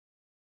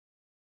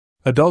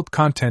Adult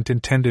content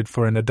intended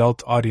for an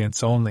adult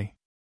audience only.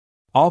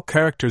 All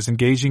characters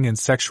engaging in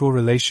sexual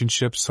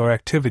relationships or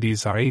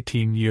activities are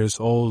 18 years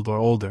old or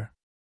older.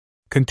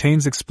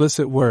 Contains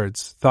explicit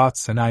words,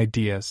 thoughts, and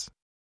ideas.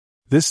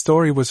 This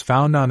story was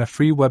found on a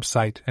free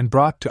website and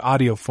brought to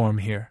audio form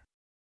here.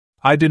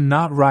 I did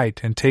not write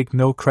and take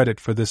no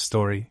credit for this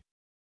story.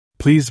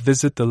 Please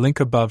visit the link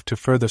above to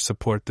further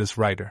support this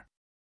writer.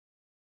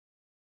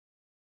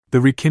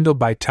 The Rekindle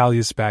by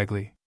Tallis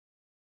Bagley.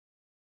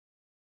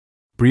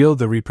 Brielle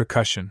the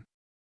Repercussion.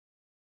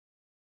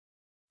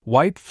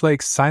 White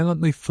flakes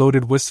silently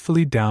floated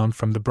wistfully down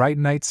from the bright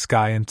night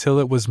sky until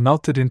it was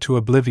melted into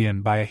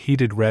oblivion by a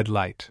heated red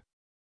light.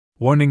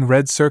 Warning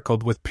red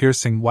circled with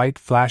piercing white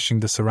flashing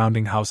the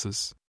surrounding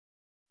houses.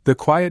 The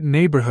quiet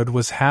neighborhood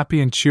was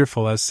happy and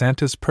cheerful as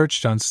Santas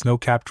perched on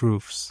snow-capped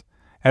roofs,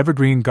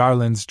 evergreen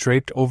garlands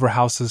draped over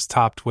houses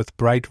topped with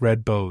bright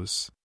red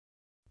bows.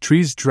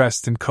 Trees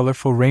dressed in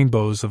colorful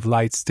rainbows of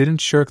lights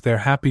didn't shirk their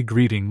happy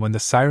greeting when the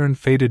siren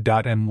faded.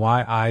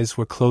 My eyes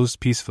were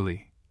closed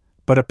peacefully,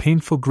 but a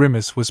painful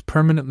grimace was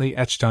permanently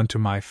etched onto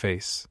my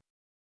face.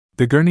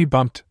 The gurney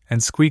bumped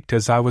and squeaked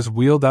as I was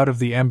wheeled out of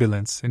the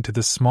ambulance into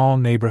the small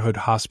neighborhood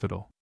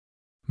hospital.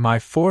 My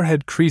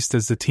forehead creased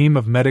as the team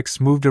of medics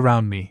moved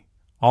around me,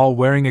 all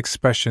wearing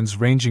expressions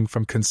ranging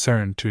from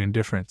concern to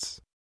indifference.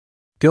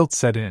 Guilt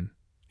set in.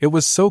 It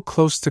was so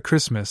close to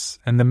Christmas,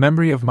 and the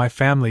memory of my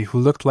family who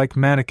looked like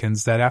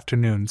mannequins that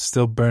afternoon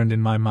still burned in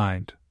my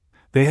mind.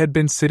 They had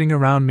been sitting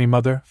around me,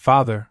 mother,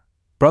 father,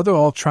 brother,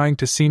 all trying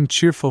to seem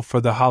cheerful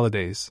for the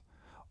holidays,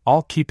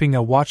 all keeping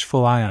a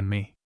watchful eye on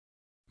me.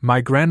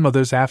 My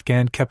grandmother's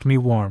Afghan kept me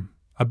warm.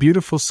 A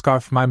beautiful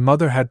scarf my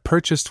mother had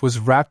purchased was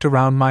wrapped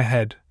around my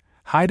head,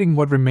 hiding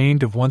what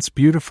remained of once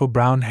beautiful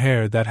brown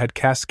hair that had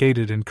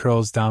cascaded in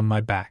curls down my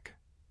back.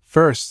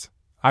 First,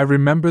 I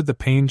remember the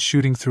pain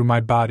shooting through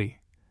my body,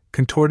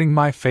 contorting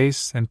my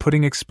face and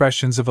putting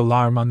expressions of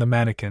alarm on the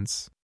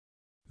mannequins.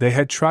 They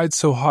had tried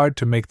so hard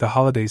to make the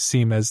holidays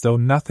seem as though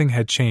nothing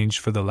had changed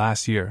for the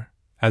last year,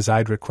 as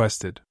I'd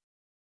requested.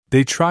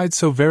 They tried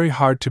so very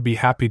hard to be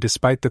happy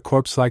despite the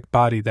corpse-like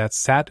body that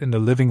sat in the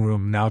living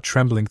room now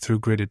trembling through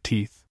gritted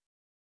teeth.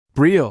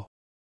 Brielle!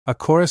 A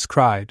chorus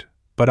cried,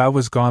 but I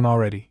was gone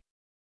already.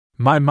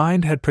 My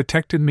mind had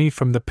protected me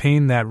from the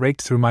pain that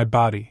raked through my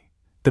body,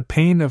 the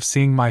pain of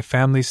seeing my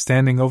family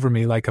standing over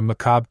me like a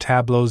macabre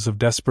tableaus of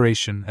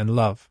desperation and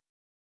love.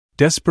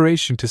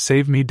 Desperation to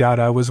save me.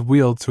 I was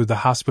wheeled through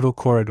the hospital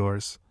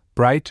corridors,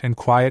 bright and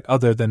quiet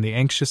other than the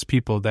anxious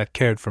people that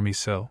cared for me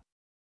so.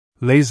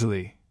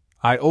 Lazily,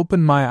 I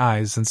opened my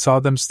eyes and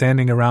saw them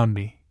standing around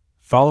me,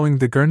 following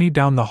the gurney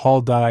down the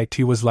hall.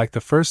 It was like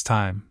the first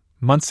time,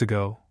 months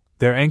ago,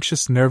 their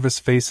anxious, nervous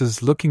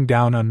faces looking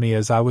down on me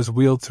as I was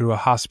wheeled through a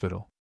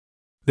hospital.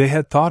 They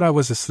had thought I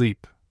was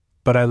asleep,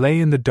 but I lay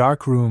in the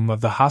dark room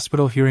of the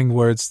hospital hearing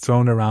words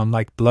thrown around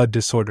like blood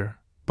disorder,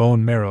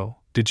 bone marrow,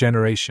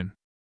 degeneration.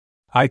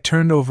 I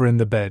turned over in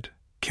the bed,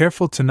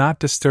 careful to not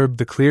disturb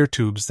the clear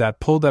tubes that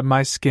pulled at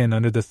my skin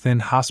under the thin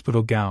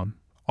hospital gown,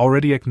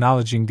 already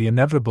acknowledging the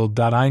inevitable.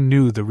 I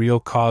knew the real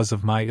cause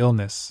of my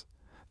illness,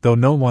 though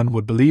no one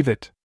would believe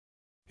it.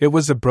 It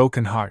was a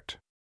broken heart.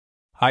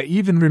 I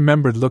even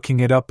remembered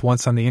looking it up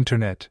once on the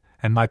internet,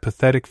 and my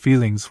pathetic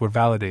feelings were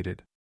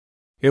validated.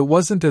 It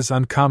wasn't as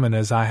uncommon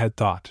as I had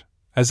thought,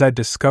 as I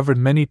discovered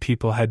many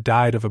people had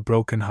died of a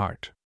broken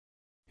heart.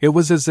 It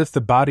was as if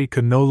the body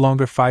could no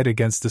longer fight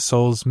against the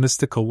soul's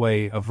mystical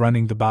way of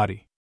running the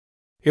body.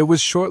 It was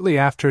shortly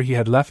after he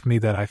had left me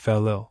that I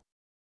fell ill.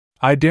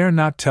 I dare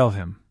not tell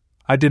him.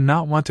 I did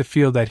not want to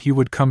feel that he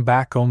would come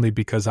back only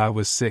because I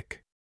was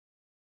sick.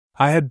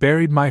 I had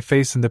buried my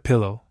face in the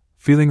pillow,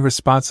 feeling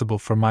responsible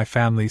for my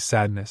family's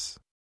sadness.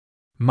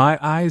 My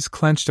eyes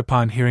clenched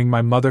upon hearing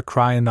my mother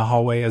cry in the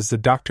hallway as the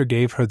doctor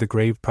gave her the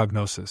grave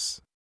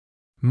prognosis.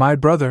 My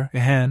brother,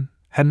 Ihan,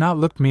 had not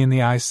looked me in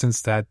the eyes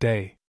since that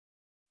day.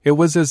 It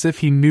was as if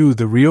he knew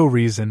the real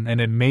reason,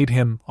 and it made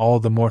him all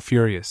the more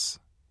furious.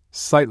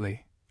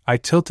 Slightly, I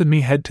tilted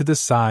me head to the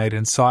side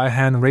and saw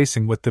Ihan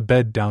racing with the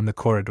bed down the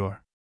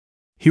corridor.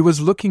 He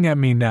was looking at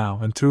me now,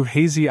 and through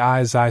hazy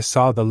eyes I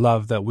saw the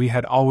love that we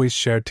had always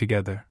shared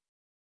together.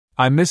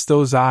 I missed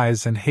those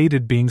eyes and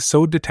hated being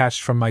so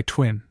detached from my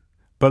twin,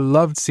 but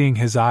loved seeing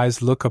his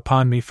eyes look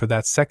upon me for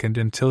that second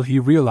until he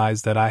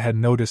realized that I had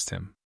noticed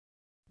him.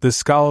 The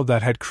scowl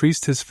that had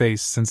creased his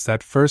face since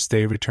that first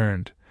day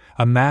returned,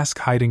 a mask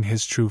hiding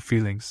his true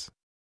feelings.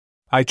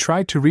 I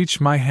tried to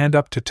reach my hand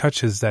up to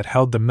touch his that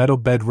held the metal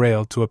bed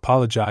rail to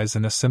apologize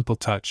in a simple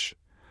touch,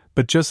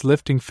 but just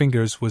lifting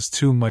fingers was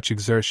too much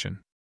exertion.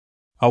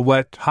 A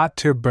wet, hot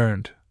tear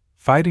burned,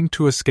 fighting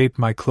to escape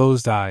my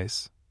closed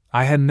eyes.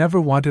 I had never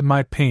wanted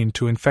my pain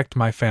to infect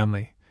my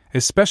family,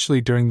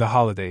 especially during the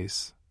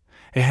holidays.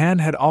 Ihan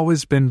had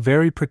always been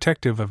very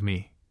protective of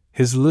me,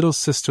 his little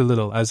sister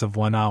little as of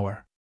 1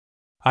 hour.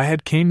 I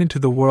had came into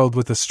the world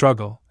with a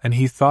struggle, and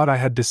he thought I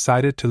had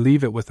decided to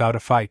leave it without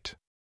a fight.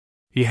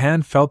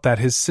 Ihan felt that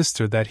his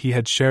sister that he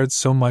had shared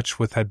so much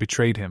with had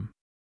betrayed him.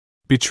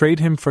 Betrayed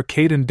him for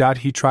Caden.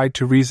 He tried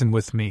to reason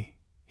with me.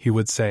 He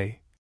would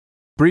say,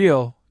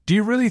 Brielle, Do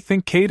you really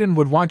think Caden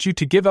would want you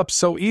to give up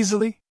so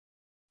easily?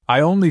 I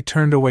only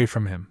turned away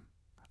from him.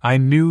 I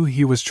knew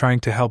he was trying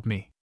to help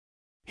me.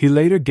 He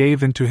later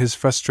gave in to his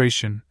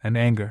frustration and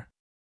anger.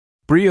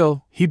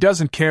 Brielle, he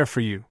doesn't care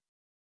for you.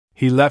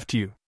 He left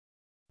you.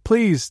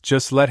 Please,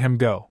 just let him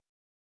go.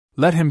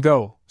 Let him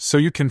go, so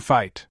you can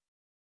fight.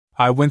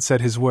 I winced at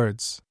his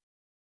words.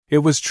 It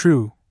was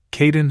true,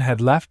 Caden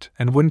had left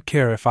and wouldn't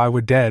care if I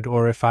were dead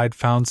or if I'd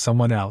found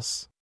someone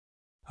else.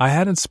 I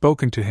hadn't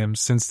spoken to him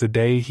since the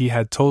day he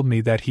had told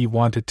me that he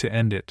wanted to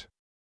end it.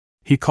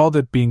 He called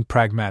it being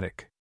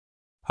pragmatic.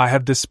 I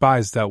have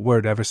despised that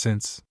word ever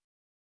since.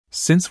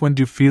 Since when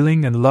do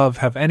feeling and love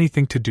have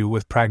anything to do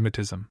with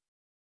pragmatism?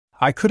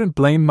 I couldn't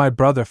blame my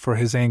brother for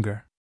his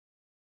anger.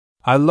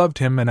 I loved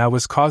him and I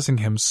was causing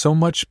him so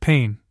much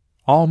pain.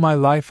 All my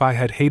life I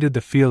had hated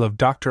the feel of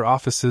doctor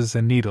offices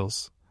and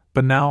needles,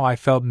 but now I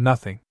felt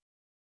nothing.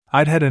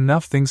 I'd had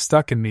enough things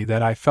stuck in me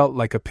that I felt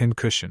like a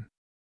pincushion.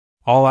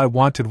 All I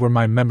wanted were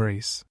my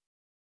memories.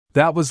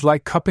 That was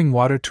like cupping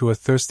water to a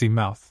thirsty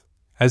mouth,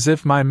 as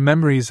if my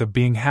memories of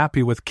being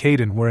happy with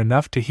Caden were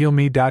enough to heal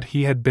me.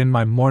 He had been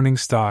my morning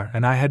star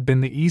and I had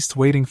been the east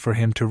waiting for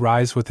him to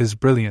rise with his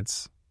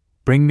brilliance,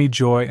 bring me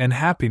joy and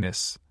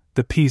happiness,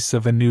 the peace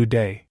of a new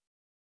day.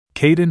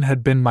 Caden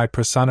had been my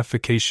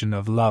personification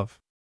of love.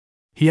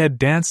 He had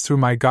danced through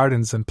my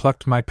gardens and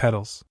plucked my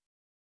petals.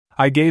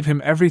 I gave him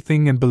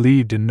everything and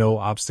believed in no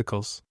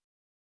obstacles.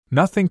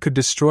 Nothing could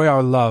destroy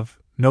our love,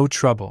 no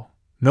trouble,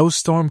 no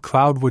storm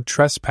cloud would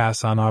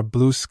trespass on our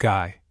blue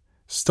sky.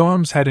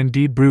 Storms had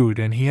indeed brewed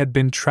and he had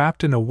been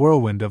trapped in a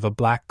whirlwind of a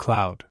black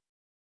cloud.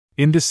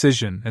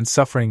 Indecision and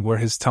suffering were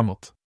his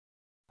tumult.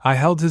 I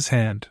held his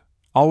hand,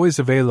 always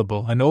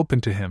available and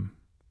open to him,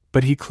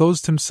 but he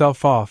closed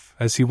himself off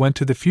as he went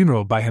to the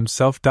funeral by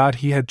himself.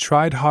 He had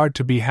tried hard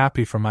to be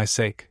happy for my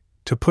sake,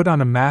 to put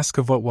on a mask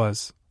of what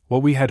was,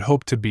 what we had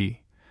hoped to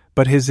be,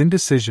 but his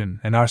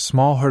indecision and our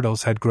small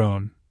hurdles had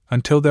grown,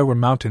 until there were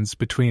mountains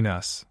between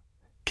us.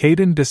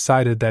 Caden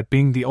decided that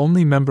being the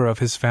only member of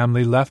his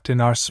family left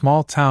in our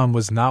small town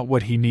was not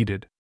what he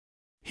needed.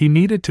 He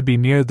needed to be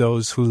near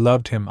those who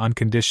loved him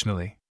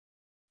unconditionally.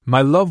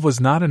 My love was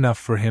not enough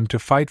for him to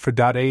fight for.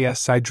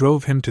 As I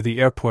drove him to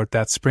the airport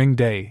that spring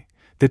day,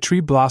 the tree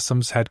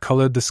blossoms had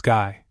colored the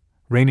sky,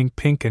 raining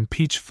pink and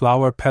peach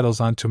flower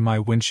petals onto my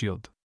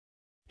windshield.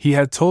 He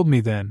had told me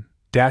then,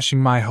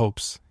 dashing my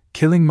hopes,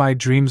 killing my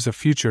dreams of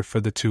future for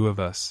the two of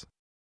us.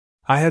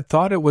 I had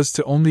thought it was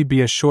to only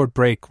be a short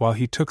break while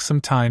he took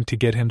some time to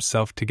get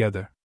himself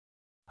together.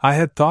 I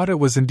had thought it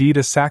was indeed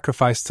a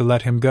sacrifice to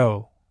let him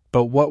go,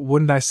 but what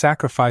wouldn't I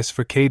sacrifice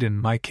for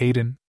Caden, my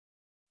Caden?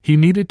 He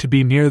needed to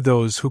be near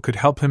those who could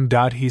help him.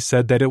 He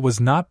said that it was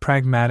not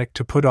pragmatic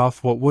to put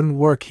off what wouldn't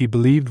work. He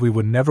believed we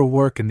would never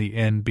work in the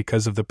end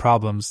because of the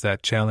problems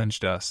that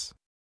challenged us.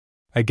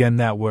 Again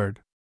that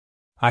word.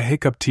 I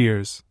hiccuped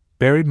tears,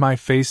 buried my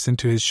face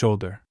into his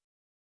shoulder.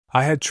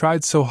 I had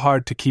tried so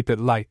hard to keep it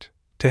light,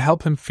 to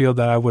help him feel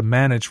that I would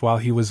manage while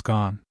he was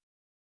gone.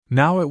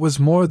 Now it was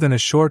more than a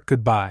short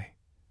goodbye.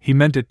 He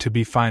meant it to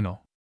be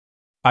final.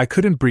 I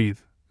couldn't breathe.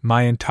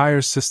 My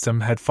entire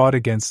system had fought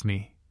against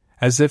me,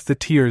 as if the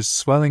tears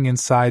swelling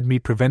inside me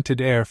prevented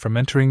air from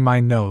entering my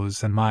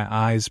nose and my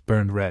eyes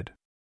burned red.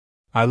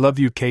 I love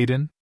you,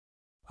 Caden.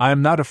 I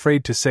am not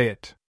afraid to say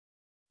it.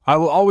 I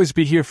will always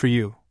be here for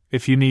you,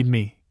 if you need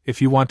me,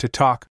 if you want to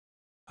talk,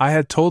 I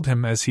had told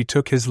him as he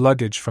took his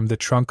luggage from the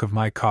trunk of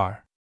my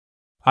car.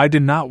 I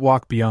did not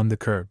walk beyond the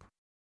curb.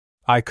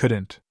 I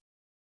couldn't.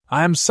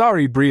 I am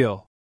sorry,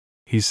 Brielle,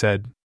 he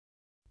said.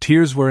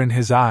 Tears were in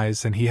his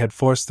eyes and he had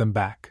forced them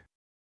back.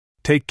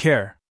 Take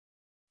care.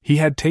 He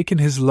had taken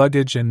his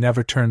luggage and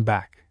never turned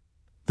back.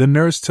 The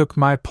nurse took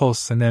my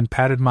pulse and then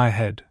patted my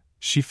head.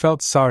 She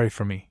felt sorry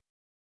for me.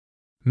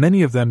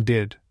 Many of them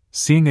did,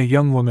 seeing a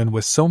young woman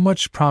with so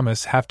much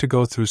promise have to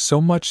go through so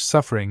much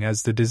suffering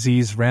as the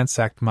disease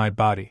ransacked my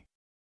body.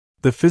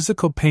 The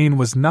physical pain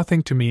was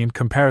nothing to me in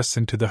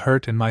comparison to the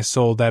hurt in my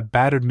soul that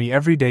battered me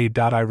every day.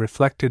 I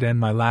reflected, and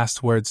my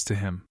last words to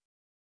him.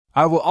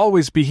 I will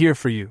always be here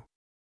for you.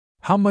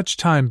 How much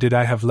time did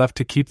I have left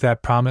to keep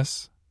that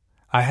promise?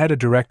 I had a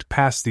direct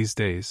pass these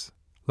days,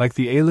 like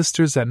the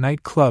A-listers at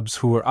night clubs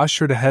who were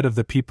ushered ahead of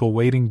the people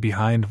waiting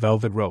behind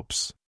velvet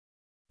ropes.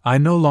 I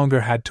no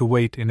longer had to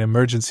wait in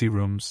emergency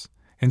rooms.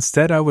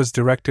 Instead, I was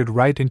directed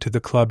right into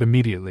the club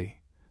immediately.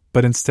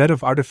 But instead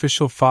of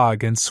artificial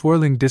fog and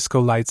swirling disco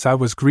lights, I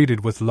was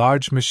greeted with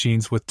large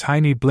machines with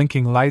tiny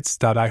blinking lights.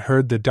 I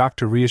heard the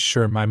doctor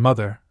reassure my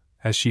mother,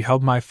 as she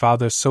held my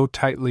father so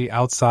tightly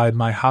outside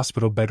my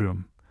hospital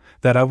bedroom,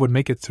 that I would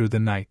make it through the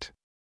night.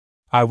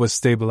 I was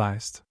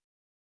stabilized.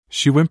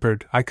 She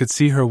whimpered. I could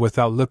see her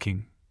without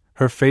looking,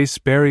 her face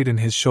buried in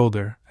his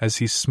shoulder, as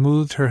he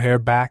smoothed her hair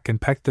back and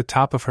pecked the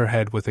top of her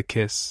head with a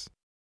kiss.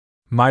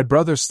 My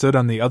brother stood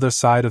on the other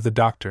side of the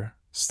doctor,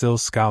 still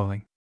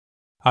scowling.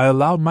 I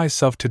allowed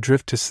myself to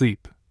drift to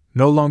sleep,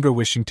 no longer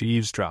wishing to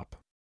eavesdrop.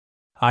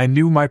 I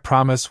knew my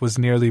promise was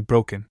nearly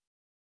broken.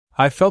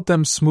 I felt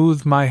them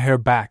smooth my hair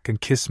back and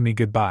kiss me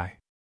goodbye.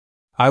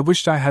 I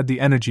wished I had the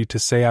energy to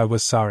say I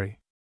was sorry.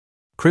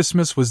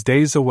 Christmas was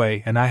days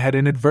away and I had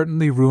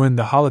inadvertently ruined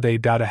the holiday.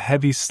 A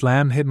heavy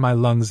slam hit my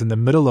lungs in the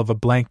middle of a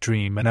blank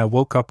dream and I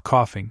woke up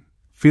coughing,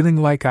 feeling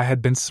like I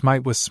had been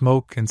smite with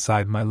smoke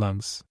inside my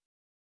lungs.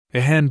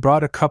 A hand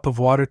brought a cup of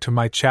water to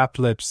my chapped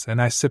lips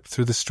and I sipped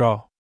through the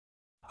straw.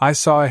 I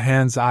saw a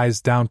hand's eyes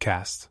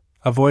downcast,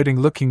 avoiding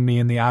looking me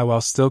in the eye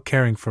while still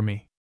caring for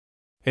me.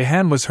 A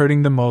hand was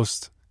hurting the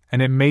most,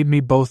 and it made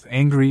me both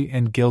angry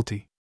and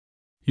guilty.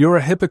 "You're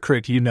a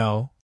hypocrite, you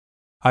know,"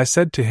 I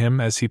said to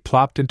him as he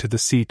plopped into the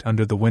seat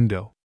under the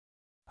window.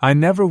 I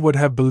never would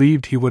have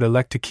believed he would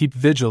elect to keep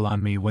vigil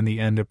on me when the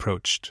end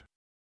approached.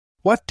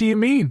 "What do you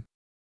mean?"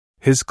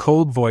 His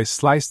cold voice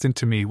sliced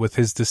into me with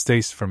his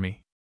distaste for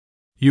me.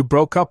 "You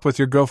broke up with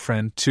your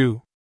girlfriend,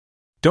 too.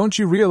 Don't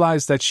you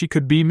realize that she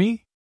could be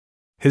me?"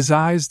 His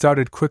eyes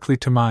darted quickly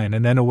to mine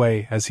and then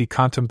away as he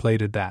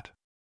contemplated that.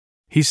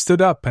 He stood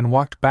up and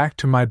walked back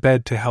to my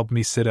bed to help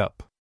me sit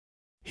up.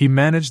 He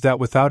managed that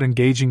without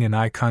engaging in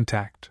eye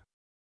contact.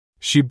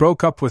 "She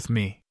broke up with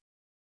me."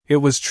 It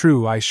was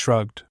true, I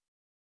shrugged.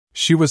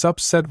 She was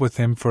upset with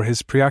him for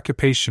his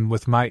preoccupation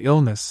with my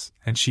illness,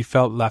 and she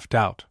felt left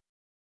out.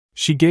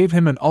 She gave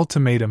him an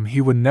ultimatum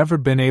he would never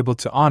been able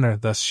to honor,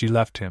 thus she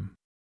left him.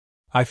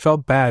 I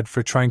felt bad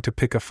for trying to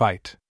pick a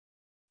fight.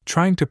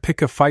 Trying to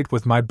pick a fight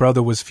with my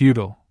brother was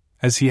futile,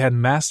 as he had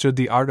mastered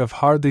the art of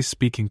hardly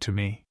speaking to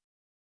me.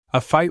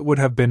 A fight would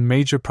have been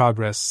major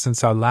progress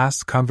since our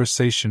last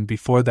conversation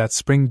before that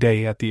spring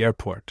day at the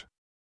airport.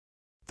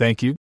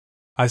 "Thank you,"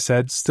 I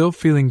said, still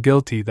feeling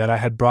guilty that I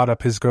had brought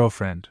up his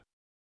girlfriend.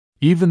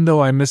 Even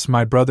though I missed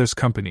my brother's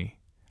company,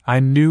 I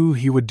knew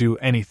he would do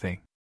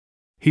anything.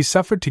 He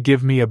suffered to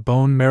give me a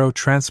bone marrow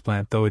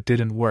transplant, though it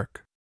didn't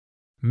work.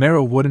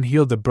 Marrow wouldn't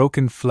heal the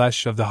broken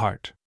flesh of the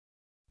heart.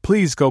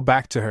 "Please go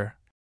back to her,"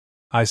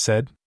 I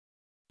said.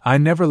 I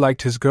never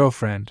liked his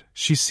girlfriend,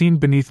 she seemed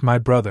beneath my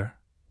brother,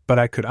 but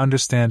I could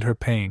understand her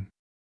pain.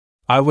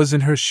 I was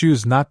in her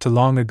shoes not too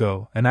long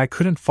ago, and I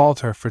couldn't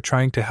fault her for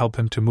trying to help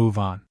him to move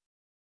on.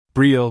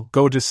 "Brielle,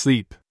 go to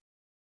sleep.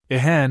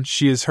 Ihan,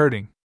 she is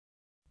hurting.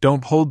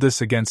 Don't hold this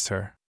against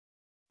her."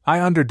 I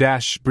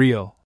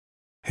Brielle.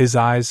 His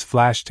eyes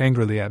flashed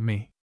angrily at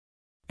me.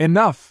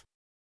 "Enough!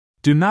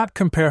 Do not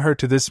compare her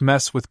to this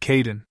mess with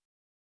Caden."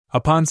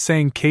 Upon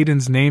saying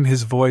Caden's name,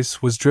 his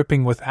voice was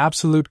dripping with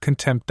absolute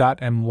contempt.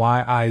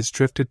 My eyes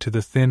drifted to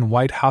the thin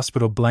white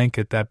hospital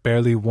blanket that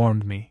barely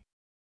warmed me.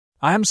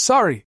 "I am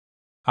sorry,"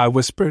 I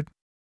whispered.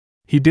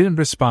 He didn't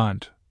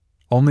respond,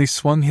 only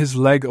swung his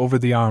leg over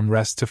the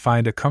armrest to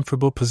find a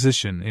comfortable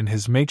position in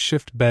his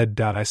makeshift bed.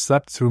 I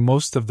slept through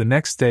most of the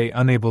next day,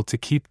 unable to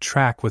keep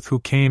track with who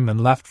came and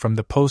left from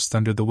the post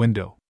under the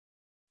window.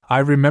 I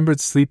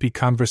remembered sleepy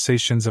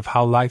conversations of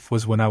how life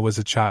was when I was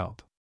a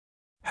child.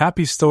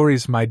 Happy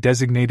stories my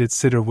designated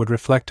sitter would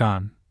reflect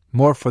on,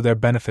 more for their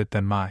benefit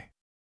than my.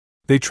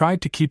 They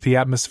tried to keep the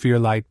atmosphere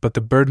light, but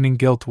the burdening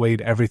guilt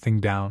weighed everything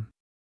down.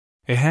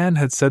 Ihan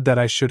had said that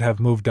I should have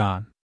moved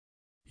on.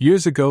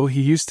 Years ago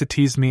he used to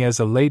tease me as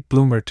a late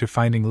bloomer to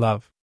finding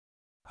love.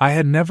 I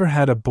had never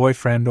had a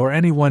boyfriend or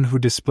anyone who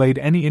displayed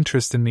any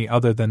interest in me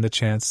other than the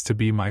chance to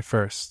be my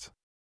first.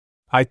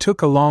 I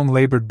took a long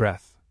labored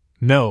breath.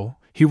 No,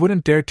 he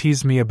wouldn't dare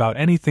tease me about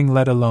anything,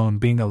 let alone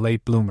being a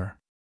late bloomer.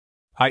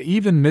 I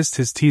even missed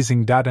his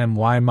teasing.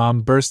 My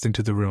mom burst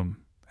into the room,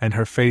 and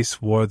her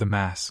face wore the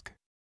mask.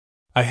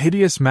 A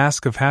hideous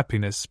mask of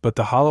happiness, but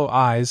the hollow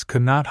eyes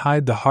could not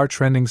hide the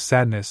heart-rending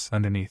sadness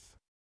underneath.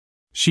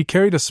 She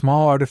carried a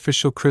small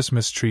artificial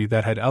Christmas tree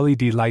that had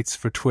LED lights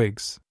for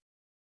twigs.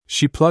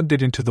 She plugged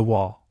it into the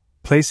wall,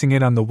 placing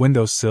it on the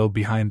windowsill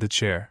behind the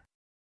chair.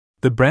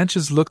 The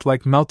branches looked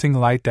like melting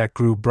light that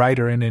grew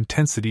brighter in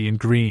intensity in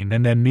green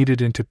and then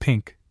metered into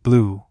pink,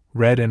 blue,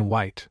 red and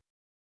white.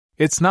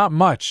 "It's not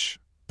much,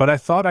 but I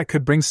thought I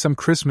could bring some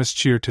Christmas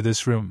cheer to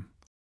this room,"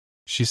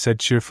 she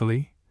said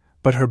cheerfully,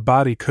 but her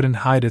body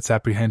couldn't hide its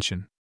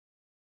apprehension.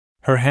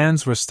 Her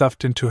hands were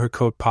stuffed into her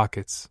coat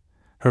pockets,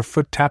 her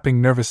foot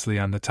tapping nervously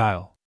on the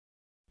tile.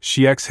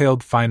 She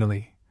exhaled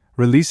finally,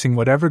 releasing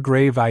whatever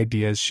grave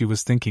ideas she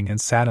was thinking,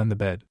 and sat on the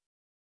bed,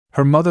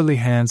 her motherly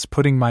hands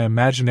putting my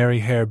imaginary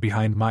hair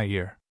behind my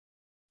ear.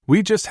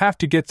 "We just have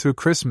to get through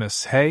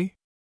Christmas, hey?"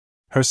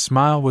 Her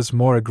smile was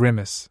more a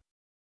grimace.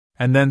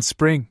 "And then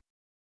spring."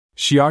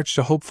 She arched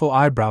a hopeful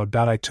eyebrow.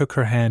 I took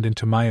her hand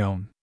into my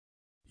own.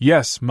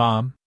 "Yes,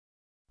 Mom.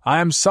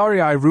 I am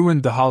sorry I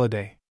ruined the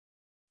holiday."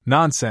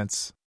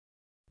 "Nonsense.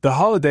 The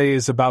holiday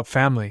is about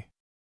family.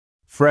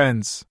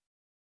 Friends.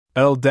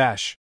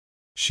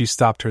 She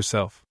stopped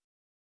herself.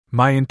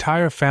 My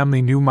entire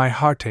family knew my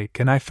heartache,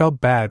 and I felt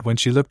bad when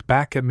she looked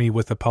back at me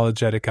with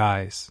apologetic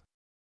eyes.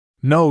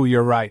 "No,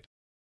 you're right,"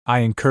 I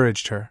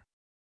encouraged her.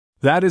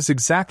 "That is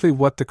exactly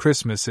what the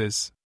Christmas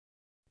is.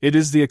 It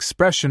is the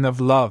expression of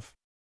love."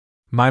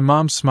 My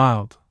mom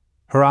smiled,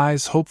 her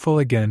eyes hopeful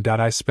again.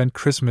 I spent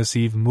Christmas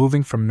Eve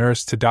moving from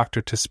nurse to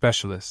doctor to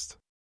specialist.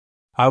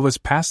 I was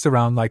passed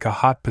around like a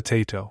hot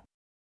potato.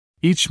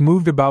 Each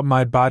moved about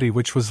my body,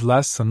 which was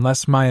less and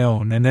less my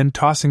own, and then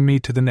tossing me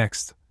to the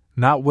next,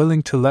 not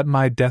willing to let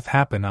my death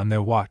happen on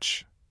their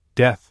watch.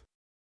 Death.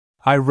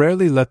 I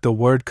rarely let the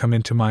word come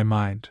into my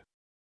mind.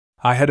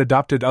 I had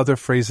adopted other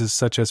phrases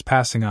such as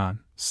passing on,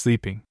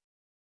 sleeping.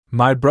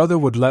 My brother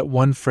would let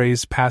one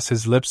phrase pass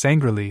his lips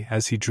angrily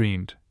as he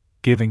dreamed,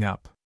 giving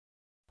up.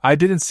 I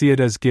didn't see it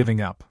as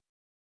giving up.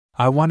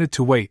 I wanted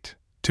to wait,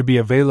 to be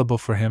available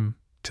for him,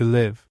 to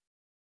live.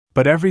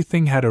 But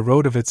everything had a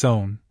road of its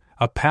own,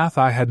 a path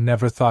I had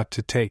never thought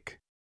to take.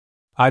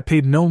 I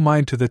paid no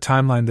mind to the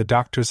timeline the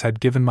doctors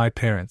had given my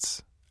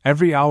parents.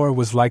 Every hour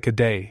was like a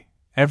day,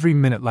 every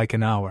minute like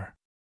an hour.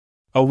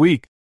 A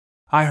week,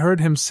 I heard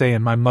him say,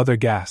 and my mother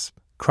gasp,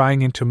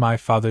 crying into my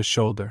father's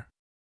shoulder.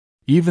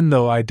 Even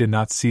though I did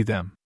not see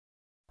them,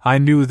 I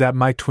knew that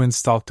my twin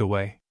stalked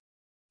away.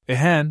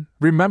 Ehan,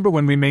 remember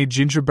when we made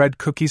gingerbread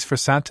cookies for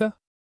Santa?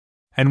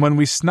 And when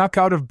we snuck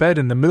out of bed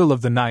in the middle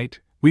of the night,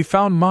 we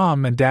found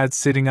Mom and Dad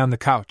sitting on the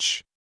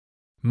couch.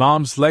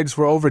 Mom's legs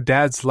were over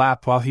Dad's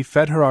lap while he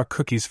fed her our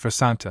cookies for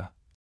Santa.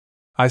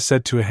 I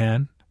said to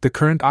Ehan, the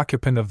current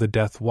occupant of the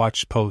Death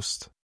Watch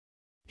post.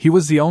 He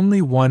was the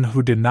only one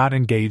who did not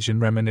engage in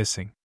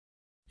reminiscing.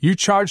 You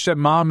charged at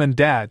Mom and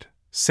Dad,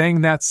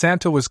 saying that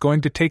Santa was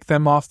going to take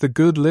them off the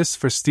good list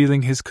for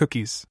stealing his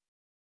cookies.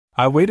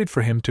 I waited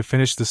for him to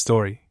finish the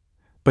story,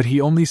 but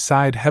he only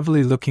sighed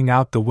heavily, looking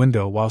out the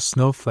window while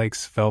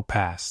snowflakes fell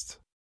past.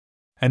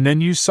 And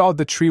then you saw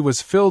the tree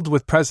was filled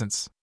with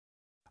presents.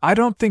 I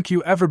don't think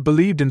you ever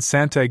believed in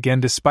Santa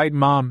again, despite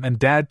Mom and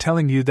Dad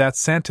telling you that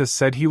Santa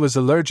said he was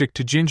allergic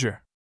to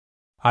ginger.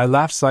 I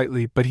laughed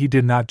slightly, but he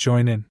did not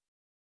join in.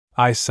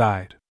 I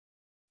sighed.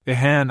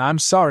 Ehan, I'm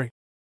sorry,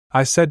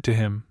 I said to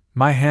him,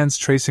 my hands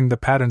tracing the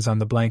patterns on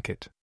the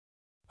blanket.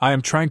 I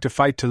am trying to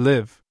fight to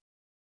live.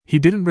 He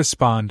didn't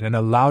respond, and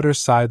a louder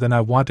sigh than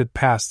I wanted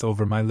passed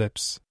over my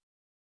lips.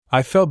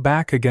 I fell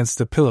back against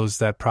the pillows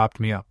that propped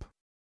me up.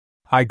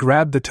 I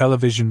grabbed the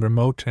television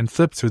remote and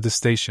flipped through the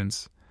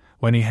stations,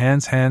 when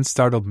Ehan's hand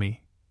startled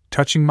me,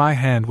 touching my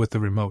hand with the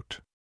remote.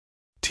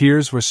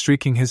 Tears were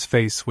streaking his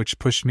face, which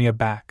pushed me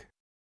aback.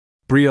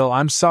 Brielle,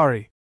 I'm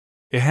sorry.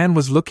 Ehan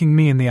was looking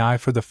me in the eye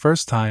for the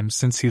first time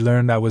since he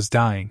learned I was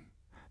dying.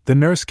 The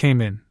nurse came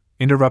in,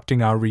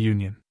 interrupting our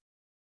reunion.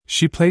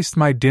 She placed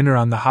my dinner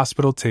on the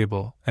hospital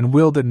table and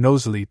wheeled it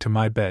nosily to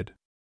my bed.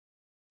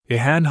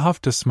 Ehan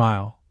huffed a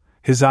smile.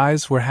 His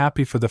eyes were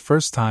happy for the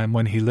first time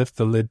when he lifted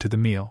the lid to the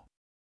meal.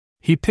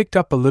 He picked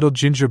up a little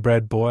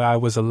gingerbread boy I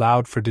was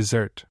allowed for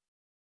dessert.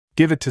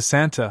 Give it to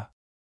Santa.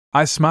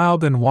 I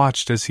smiled and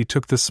watched as he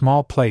took the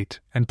small plate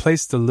and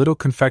placed the little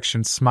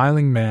confectioned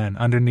smiling man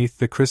underneath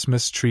the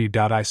Christmas tree.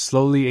 I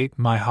slowly ate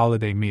my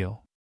holiday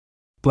meal.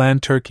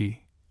 Bland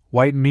turkey,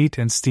 white meat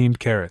and steamed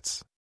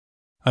carrots.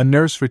 A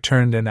nurse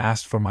returned and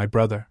asked for my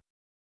brother.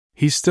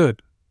 He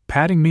stood,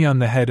 patting me on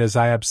the head as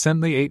I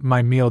absently ate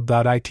my meal.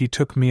 It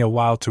took me a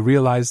while to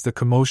realize the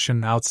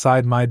commotion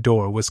outside my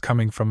door was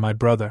coming from my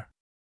brother.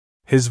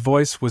 His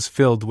voice was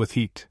filled with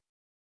heat.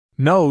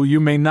 No, you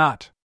may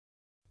not.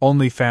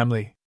 Only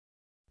family.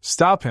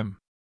 Stop him.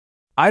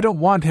 I don't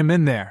want him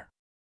in there.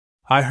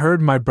 I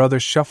heard my brother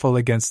shuffle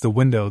against the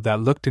window that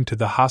looked into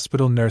the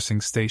hospital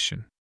nursing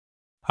station.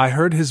 I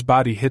heard his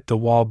body hit the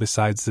wall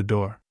beside the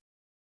door.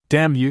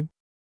 Damn you.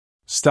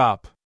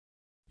 Stop.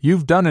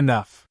 You've done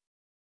enough.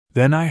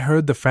 Then I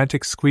heard the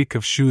frantic squeak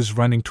of shoes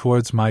running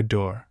towards my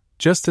door.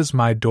 Just as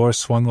my door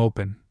swung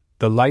open,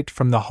 the light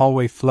from the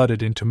hallway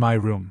flooded into my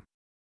room.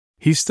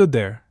 He stood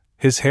there,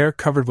 his hair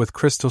covered with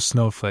crystal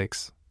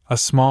snowflakes, a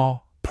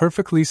small,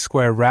 perfectly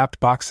square wrapped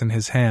box in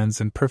his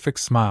hands and perfect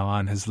smile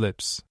on his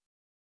lips.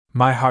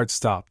 My heart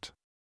stopped.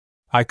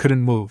 I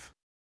couldn't move.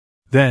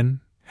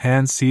 Then,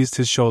 hands seized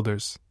his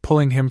shoulders,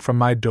 pulling him from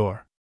my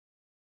door.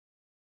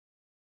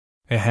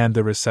 Ehan,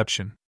 the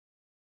reception.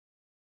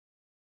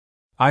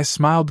 I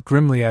smiled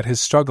grimly at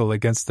his struggle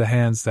against the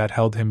hands that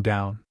held him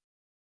down.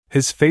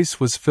 His face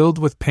was filled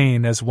with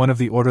pain as one of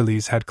the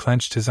orderlies had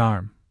clenched his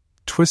arm,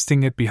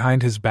 twisting it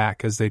behind his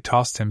back as they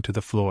tossed him to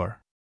the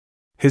floor.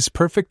 His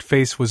perfect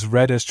face was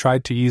red as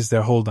tried to ease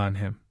their hold on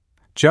him.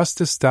 Just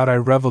as I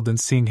reveled in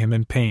seeing him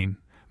in pain,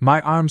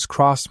 my arms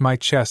crossed my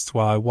chest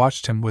while I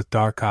watched him with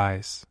dark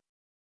eyes.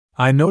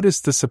 I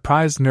noticed the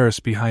surprised nurse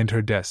behind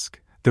her desk,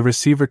 the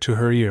receiver to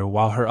her ear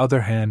while her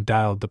other hand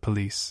dialed the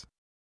police.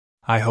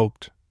 I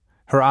hoped.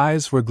 Her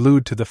eyes were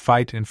glued to the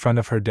fight in front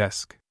of her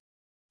desk.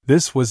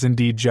 This was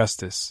indeed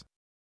justice.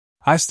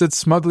 I stood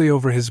smugly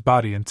over his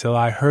body until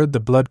I heard the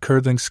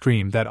blood-curdling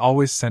scream that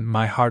always sent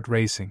my heart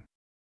racing.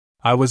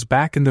 I was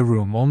back in the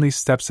room only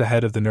steps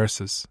ahead of the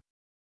nurses.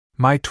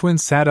 My twin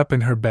sat up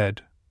in her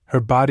bed,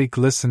 her body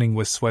glistening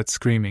with sweat,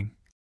 screaming.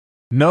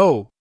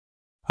 No!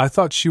 I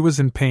thought she was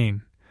in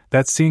pain,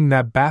 that seeing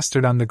that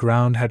bastard on the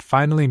ground had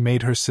finally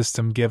made her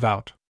system give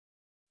out.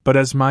 But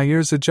as my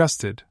ears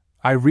adjusted,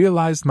 I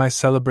realized my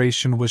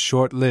celebration was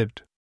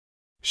short-lived.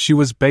 She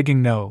was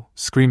begging no,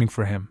 screaming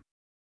for him.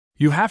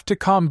 You have to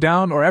calm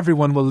down or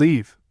everyone will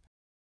leave.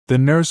 The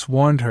nurse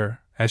warned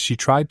her, as she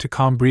tried to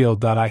calm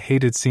Brielle. I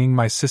hated seeing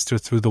my sister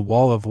through the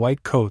wall of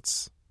white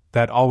coats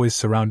that always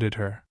surrounded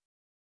her.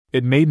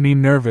 It made me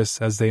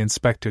nervous as they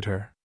inspected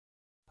her.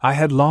 I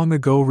had long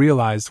ago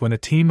realized when a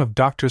team of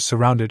doctors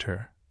surrounded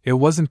her, It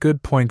wasn't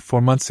good.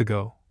 4 months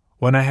ago,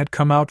 when I had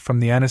come out from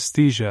the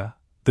anesthesia,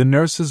 the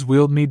nurses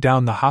wheeled me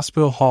down the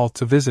hospital hall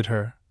to visit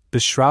her. The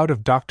shroud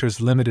of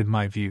doctors limited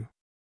my view.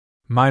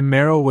 My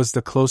marrow was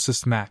the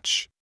closest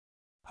match.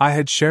 I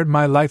had shared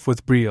my life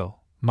with Brielle,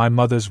 my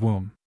mother's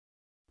womb.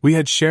 We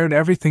had shared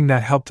everything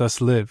that helped us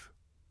live,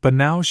 but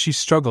now she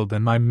struggled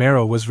and my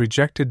marrow was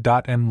rejected.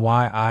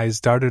 My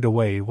eyes darted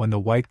away when the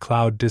white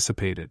cloud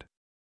dissipated.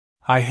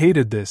 I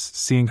hated this,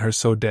 seeing her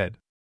so dead.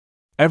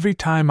 Every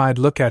time I'd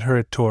look at her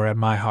it tore at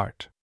my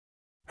heart.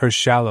 Her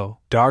shallow,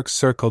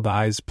 dark-circled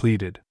eyes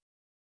pleaded.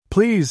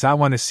 "Please, I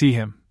want to see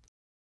him."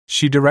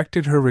 She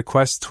directed her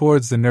request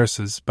towards the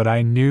nurses, but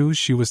I knew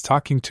she was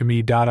talking to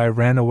me. I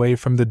ran away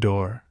from the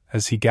door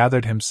as he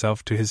gathered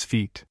himself to his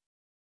feet.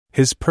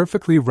 His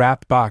perfectly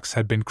wrapped box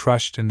had been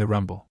crushed in the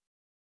rumble.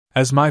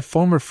 As my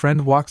former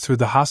friend walked through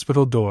the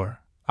hospital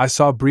door, I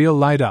saw Brielle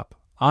light up,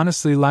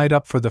 honestly light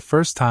up for the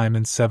first time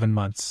in 7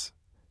 months.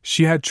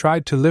 She had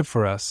tried to live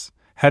for us,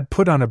 had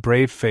put on a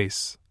brave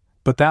face,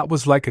 but that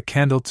was like a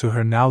candle to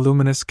her now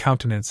luminous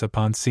countenance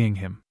upon seeing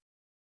him.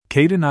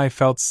 Kate and I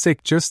felt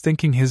sick just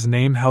thinking. His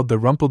name held the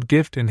rumpled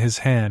gift in his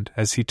hand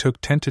as he took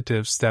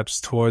tentative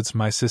steps towards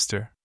my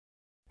sister.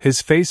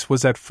 His face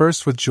was at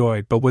first with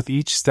joy, but with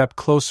each step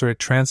closer it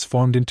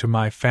transformed into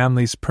my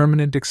family's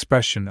permanent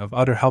expression of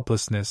utter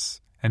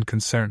helplessness and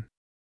concern.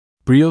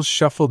 Brielle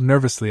shuffled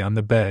nervously on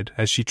the bed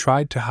as she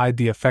tried to hide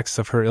the effects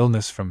of her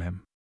illness from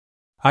him.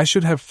 I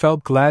should have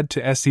felt glad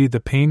to see the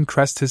pain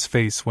crest his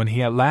face when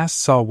he at last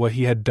saw what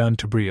he had done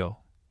to Brielle,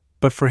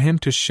 but for him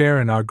to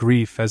share in our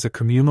grief as a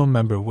communal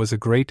member was a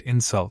great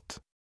insult.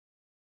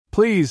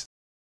 "Please,"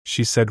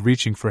 she said,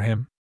 reaching for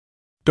him.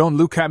 "Don't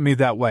look at me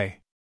that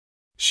way."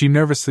 She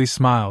nervously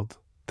smiled.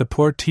 The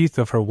poor teeth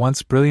of her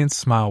once brilliant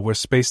smile were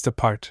spaced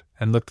apart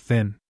and looked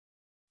thin.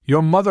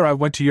 "Your mother, I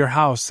went to your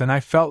house and I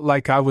felt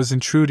like I was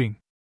intruding."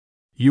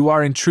 "You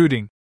are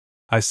intruding,"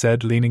 I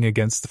said, leaning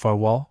against the far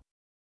wall.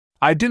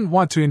 "I didn't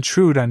want to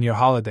intrude on your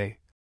holiday,"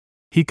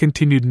 he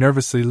continued,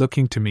 nervously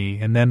looking to me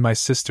and then my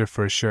sister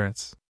for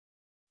assurance.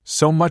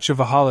 "So much of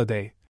a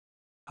holiday,"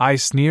 I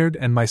sneered,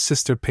 and my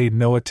sister paid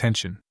no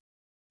attention.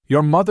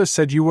 "Your mother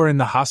said you were in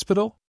the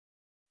hospital?"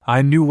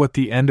 I knew what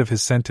the end of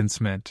his sentence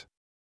meant.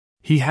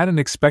 He hadn't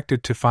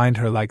expected to find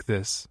her like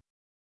this.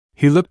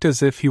 He looked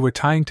as if he were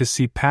trying to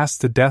see past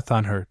the death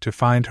on her to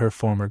find her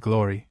former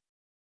glory.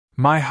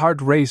 My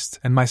heart raced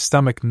and my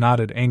stomach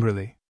knotted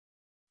angrily.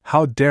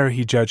 How dare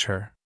he judge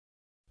her?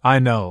 "I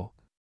know,"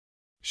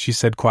 she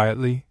said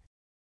quietly.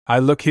 "I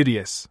look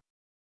hideous."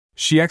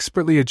 She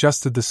expertly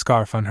adjusted the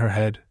scarf on her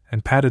head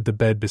and patted the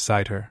bed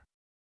beside her.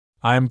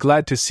 "I am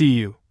glad to see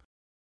you,"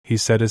 he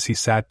said as he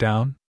sat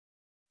down.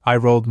 I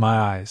rolled my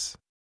eyes.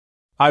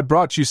 "I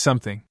brought you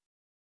something."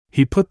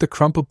 He put the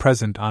crumpled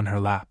present on her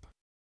lap.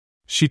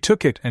 She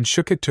took it and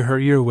shook it to her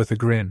ear with a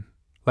grin,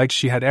 like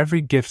she had every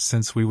gift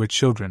since we were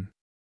children.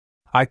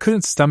 I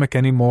couldn't stomach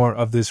any more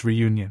of this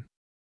reunion.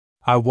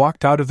 I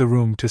walked out of the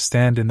room to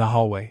stand in the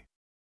hallway.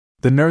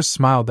 The nurse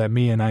smiled at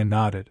me and I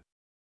nodded.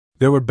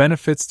 There were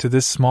benefits to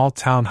this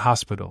small-town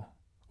hospital.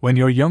 When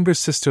your younger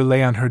sister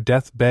lay on her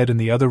deathbed in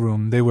the other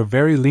room, they were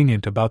very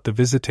lenient about the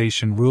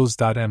visitation rules.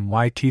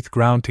 My teeth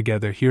ground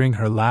together hearing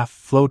her laugh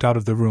float out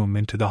of the room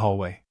into the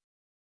hallway.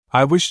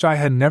 I wished I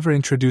had never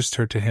introduced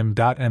her to him.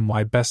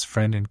 My best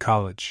friend in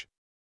college.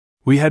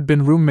 We had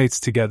been roommates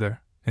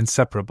together,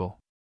 inseparable.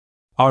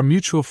 Our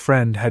mutual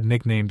friend had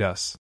nicknamed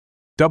us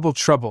Double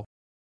Trouble,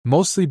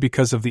 mostly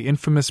because of the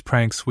infamous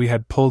pranks we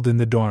had pulled in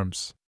the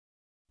dorms.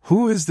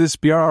 "Who is this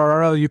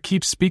BRRL you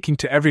keep speaking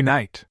to every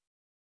night?"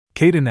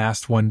 Caden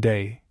asked one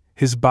day,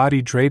 his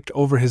body draped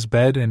over his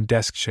bed and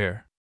desk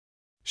chair.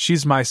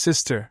 "She's my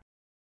sister,"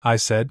 I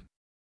said.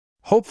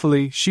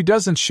 "Hopefully she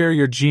doesn't share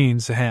your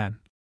genes, Han,"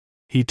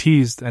 he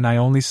teased, and I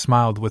only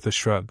smiled with a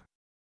shrug.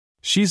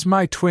 "She's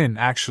my twin,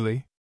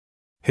 actually."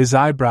 His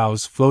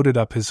eyebrows floated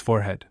up his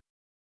forehead.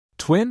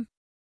 "Twin?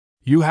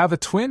 You have a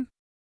twin?"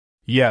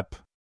 "Yep."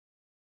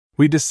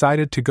 We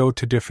decided to go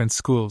to different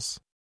schools.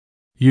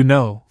 You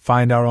know,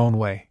 find our own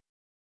way.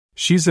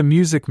 She's a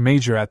music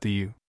major at the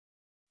U.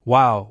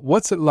 "Wow,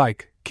 what's it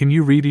like? Can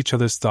you read each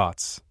other's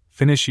thoughts,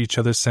 finish each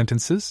other's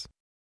sentences?"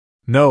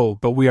 "No,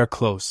 but we are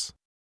close."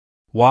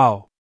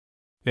 "Wow."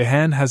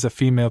 Ihan has a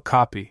female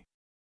copy.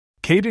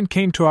 Caden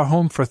came to our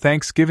home for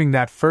Thanksgiving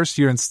that first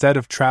year instead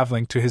of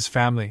traveling to his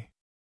family.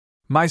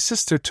 My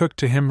sister took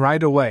to him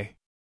right away.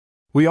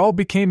 We all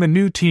became a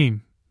new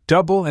team.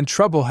 Double and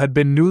Trouble had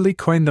been newly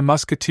coined the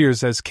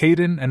Musketeers as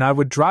Caden and I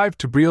would drive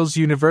to Brielle's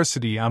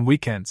University on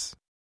weekends.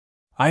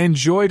 I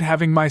enjoyed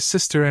having my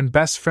sister and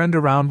best friend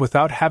around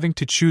without having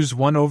to choose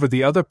one over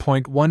the other.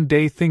 One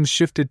day things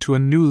shifted to a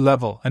new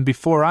level, and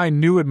before I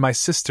knew it, my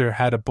sister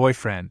had a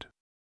boyfriend.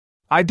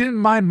 I didn't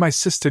mind my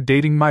sister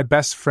dating my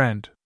best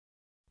friend.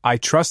 I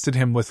trusted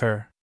him with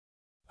her.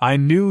 I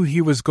knew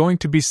he was going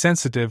to be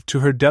sensitive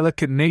to her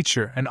delicate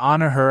nature and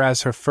honor her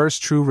as her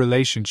first true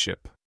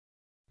relationship.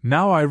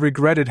 Now I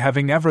regretted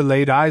having ever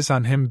laid eyes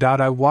on him.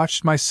 I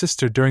watched my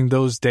sister during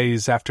those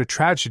days after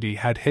tragedy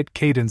had hit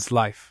Caden's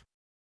life.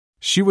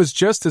 She was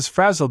just as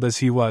frazzled as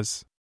he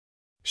was.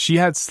 She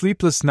had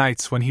sleepless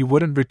nights when he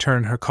wouldn't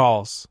return her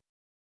calls.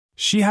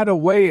 She had a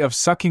way of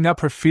sucking up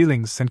her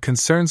feelings and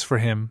concerns for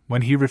him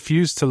when he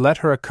refused to let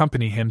her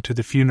accompany him to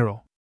the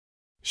funeral.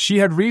 She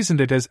had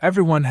reasoned it as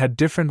everyone had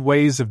different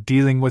ways of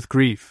dealing with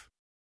grief.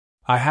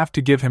 I have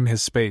to give him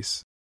his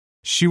space,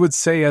 she would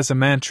say as a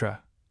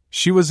mantra.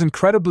 She was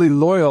incredibly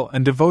loyal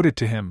and devoted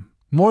to him,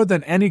 more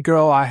than any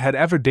girl I had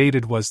ever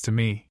dated was to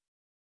me.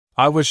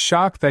 I was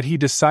shocked that he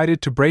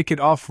decided to break it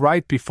off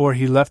right before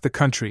he left the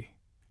country.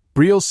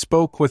 Brielle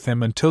spoke with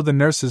him until the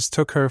nurses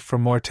took her for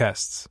more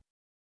tests.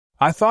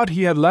 I thought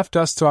he had left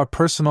us to our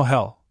personal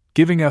hell,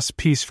 giving us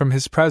peace from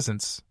his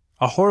presence,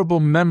 a horrible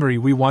memory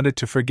we wanted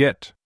to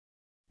forget.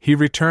 He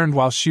returned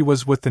while she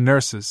was with the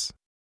nurses.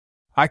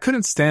 I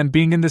couldn't stand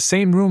being in the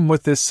same room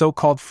with this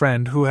so-called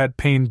friend who had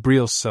pained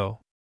Brielle so.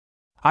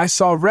 I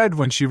saw red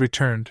when she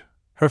returned.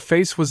 Her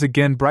face was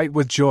again bright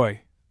with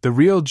joy, the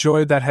real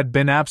joy that had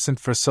been absent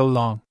for so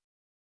long.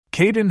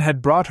 Caden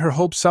had brought her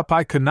hopes up.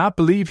 I could not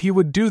believe he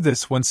would do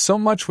this when so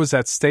much was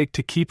at stake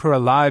to keep her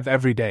alive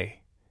every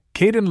day.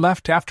 Caden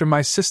left after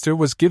my sister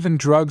was given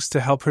drugs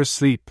to help her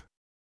sleep.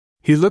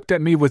 He looked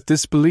at me with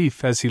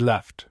disbelief as he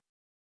left.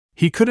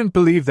 He couldn't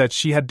believe that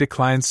she had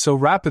declined so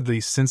rapidly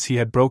since he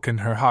had broken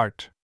her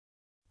heart.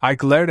 I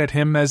glared at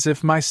him as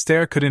if my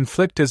stare could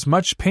inflict as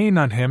much pain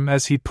on him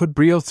as he'd put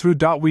Brielle through.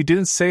 We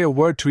didn't say a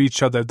word to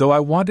each other, though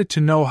I wanted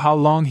to know how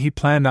long he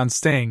planned on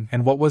staying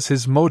and what was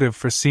his motive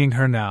for seeing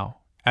her now,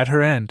 at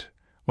her end,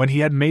 when he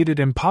had made it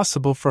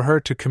impossible for her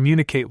to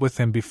communicate with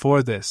him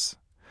before this.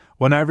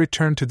 When I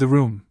returned to the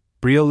room,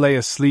 Brielle lay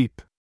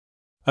asleep.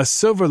 A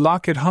silver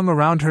locket hung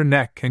around her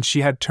neck and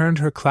she had turned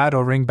her clad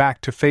ring back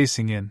to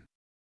facing in.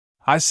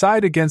 I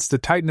sighed against the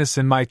tightness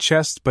in my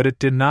chest, but it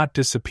did not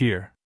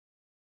disappear.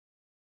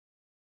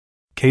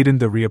 Caden,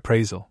 the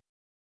reappraisal.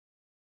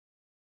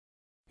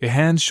 A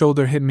hand's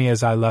shoulder hit me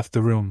as I left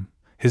the room.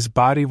 His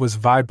body was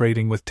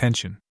vibrating with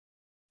tension.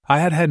 I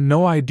had had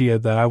no idea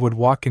that I would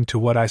walk into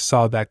what I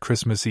saw that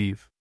Christmas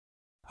Eve.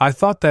 I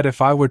thought that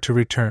if I were to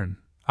return,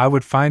 I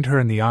would find her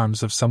in the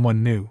arms of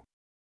someone new.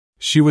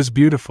 She was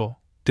beautiful,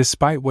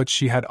 despite what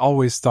she had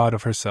always thought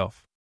of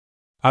herself.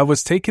 I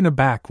was taken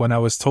aback when I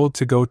was told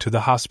to go to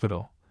the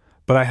hospital,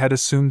 but I had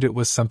assumed it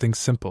was something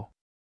simple.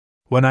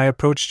 When I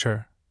approached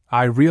her,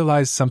 I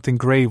realized something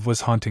grave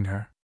was haunting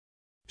her.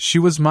 She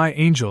was my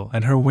angel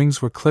and her wings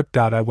were clipped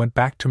out. I went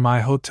back to my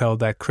hotel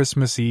that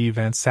Christmas Eve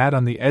and sat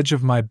on the edge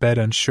of my bed,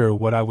 unsure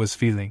what I was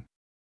feeling.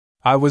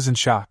 I was in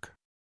shock.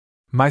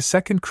 My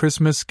second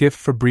Christmas gift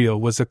for Brielle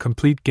was a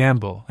complete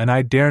gamble, and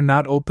I dare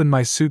not open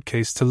my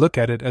suitcase to look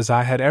at it as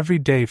I had every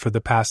day for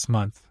the past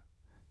month.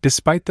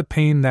 Despite the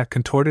pain that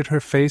contorted her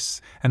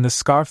face and the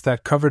scarf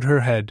that covered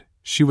her head,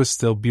 she was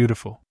still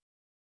beautiful.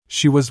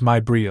 She was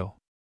my Brielle.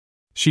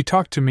 She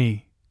talked to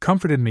me,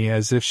 comforted me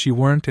as if she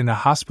weren't in a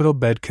hospital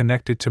bed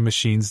connected to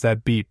machines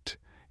that beeped,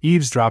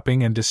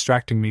 eavesdropping and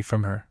distracting me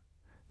from her.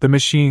 The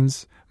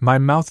machines, my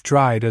mouth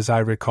dried as I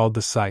recalled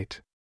the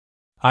sight.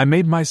 I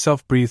made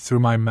myself breathe through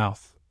my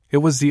mouth. It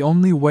was the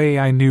only way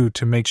I knew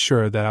to make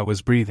sure that I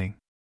was breathing.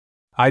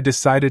 I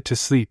decided to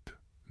sleep.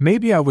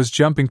 Maybe I was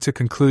jumping to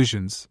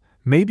conclusions.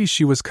 Maybe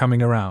she was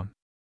coming around.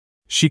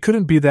 She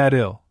couldn't be that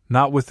ill,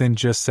 not within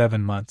just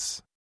 7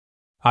 months.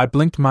 I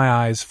blinked my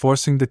eyes,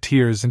 forcing the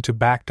tears into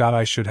back.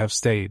 I should have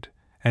stayed,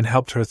 and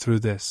helped her through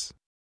this.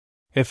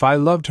 If I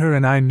loved her,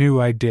 and I knew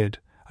I did,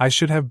 I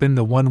should have been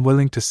the one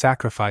willing to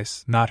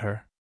sacrifice, not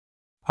her.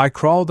 I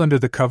crawled under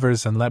the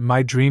covers and let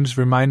my dreams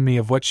remind me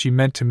of what she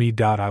meant to me.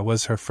 I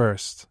was her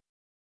first.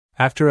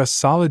 After a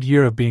solid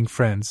year of being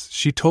friends,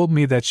 she told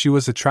me that she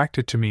was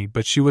attracted to me,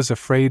 but she was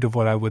afraid of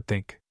what I would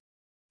think.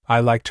 I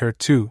liked her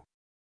too.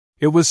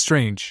 It was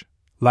strange,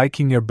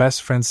 liking your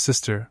best friend's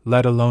sister,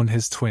 let alone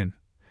his twin.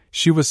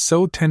 She was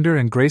so tender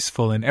and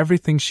graceful in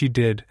everything she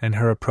did and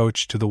her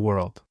approach to the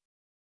world.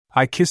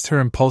 I kissed her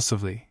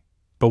impulsively,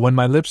 but when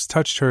my lips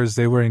touched hers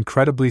they were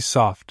incredibly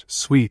soft,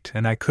 sweet,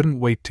 and I couldn't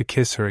wait to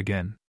kiss her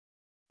again.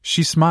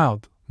 She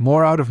smiled,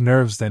 more out of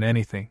nerves than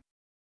anything.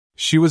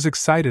 She was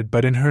excited,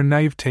 but in her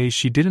naivete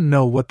she didn't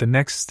know what the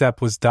next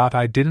step was.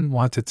 I didn't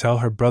want to tell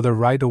her brother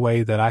right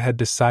away that I had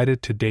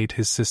decided to date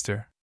his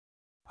sister.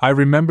 I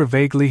remember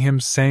vaguely him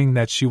saying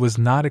that she was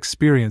not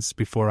experienced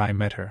before I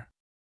met her.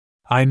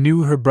 I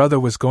knew her brother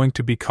was going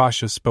to be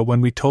cautious, but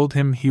when we told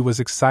him, he was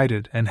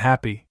excited and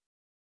happy.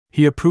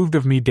 He approved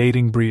of me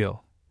dating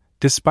Brielle.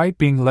 Despite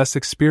being less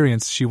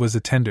experienced, she was a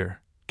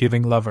tender,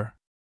 giving lover.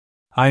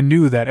 I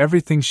knew that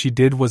everything she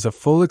did was a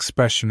full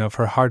expression of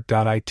her heart.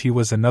 It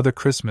was another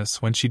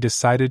Christmas when she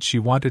decided she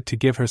wanted to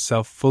give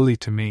herself fully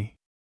to me.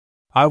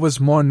 I was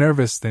more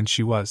nervous than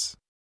she was.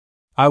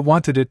 I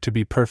wanted it to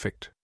be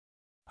perfect.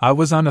 I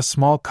was on a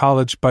small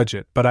college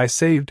budget, but I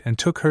saved and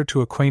took her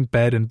to a quaint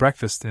bed and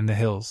breakfast in the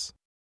hills.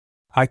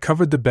 I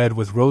covered the bed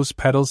with rose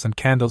petals and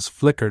candles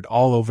flickered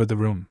all over the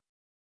room.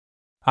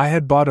 I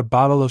had bought a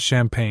bottle of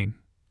champagne.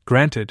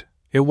 Granted,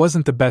 it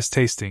wasn't the best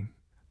tasting,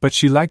 but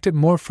she liked it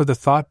more for the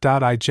thought.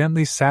 I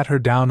gently sat her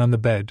down on the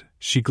bed.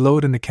 She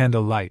glowed in the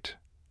candle light.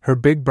 Her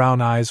big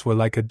brown eyes were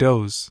like a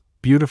doe's,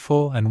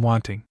 beautiful and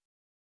wanting.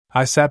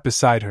 I sat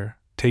beside her,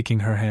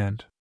 taking her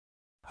hand.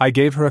 I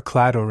gave her a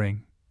clado ring,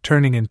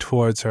 turning in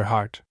towards her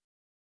heart.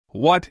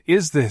 "What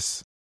is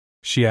this?"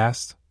 she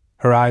asked,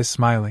 her eyes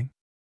smiling.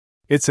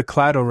 "It's a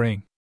clado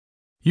ring.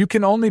 You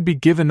can only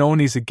be given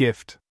only as a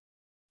gift.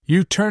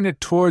 You turn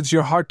it towards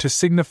your heart to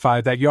signify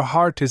that your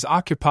heart is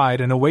occupied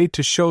and a way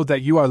to show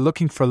that you are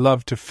looking for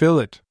love to fill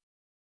it.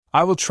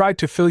 I will try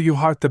to fill your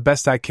heart the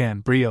best I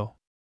can, Brielle.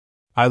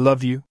 I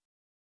love you."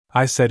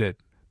 I said it,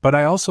 but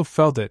I also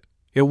felt it.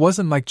 It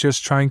wasn't like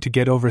just trying to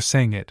get over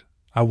saying it,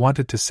 I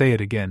wanted to say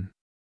it again.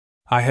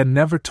 I had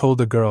never told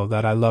a girl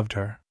that I loved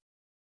her.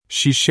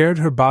 She shared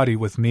her body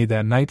with me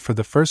that night for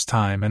the first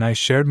time, and I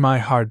shared my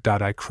heart.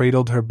 I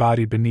cradled her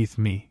body beneath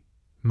me,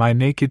 my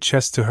naked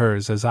chest to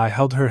hers as I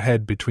held her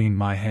head between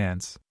my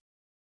hands.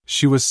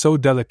 She was so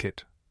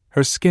delicate,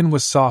 her skin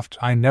was soft,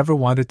 I never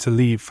wanted to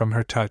leave from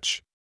her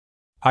touch.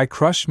 I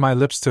crushed my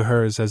lips to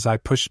hers as I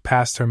pushed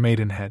past her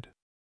maidenhead.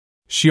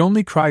 She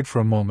only cried for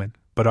a moment,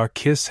 but our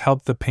kiss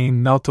helped the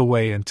pain melt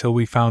away until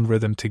we found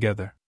rhythm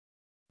together.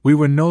 We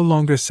were no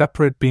longer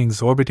separate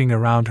beings orbiting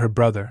around her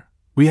brother.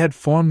 We had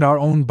formed our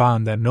own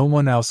bond that no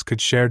one else could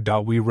share.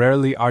 We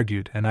rarely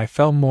argued, and I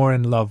fell more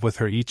in love with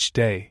her each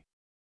day.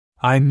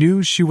 I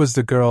knew she was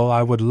the girl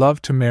I would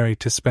love to marry,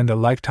 to spend a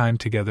lifetime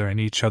together in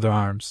each other's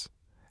arms,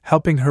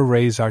 helping her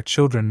raise our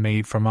children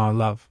made from our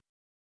love.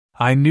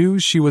 I knew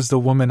she was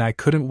the woman I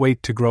couldn't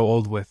wait to grow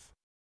old with.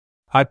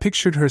 I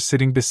pictured her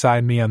sitting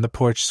beside me on the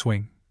porch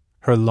swing,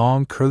 her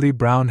long curly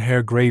brown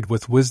hair grayed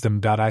with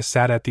wisdom. I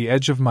sat at the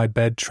edge of my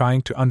bed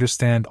trying to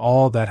understand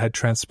all that had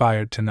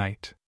transpired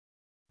tonight.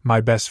 My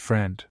best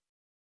friend,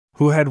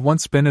 who had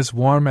once been as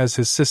warm as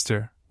his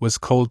sister, was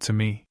cold to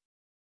me.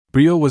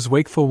 Brielle was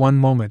wakeful one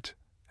moment,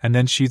 and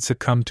then she'd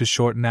succumb to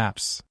short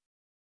naps.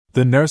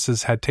 The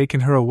nurses had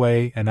taken her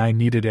away, and I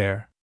needed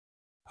air.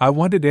 I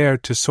wanted air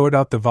to sort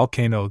out the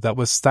volcano that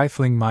was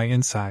stifling my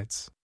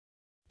insides.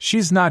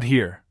 "She's not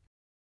here."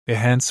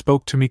 Ihan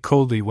spoke to me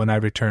coldly when I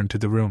returned to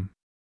the room.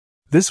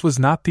 This was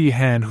not the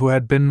Ihan who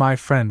had been my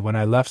friend when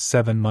I left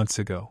 7 months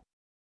ago.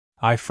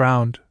 I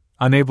frowned,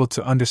 unable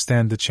to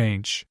understand the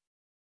change.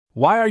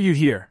 "Why are you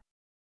here?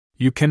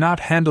 You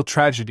cannot handle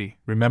tragedy,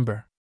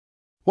 remember."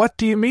 "What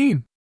do you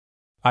mean?"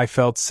 I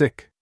felt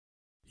sick.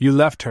 "You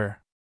left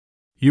her.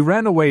 You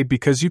ran away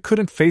because you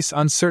couldn't face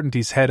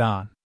uncertainties head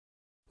on.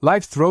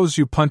 Life throws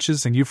you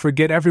punches and you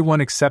forget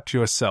everyone except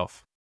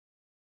yourself.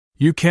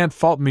 You can't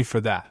fault me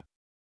for that.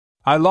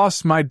 I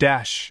lost my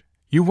dash.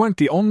 You weren't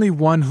the only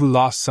one who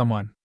lost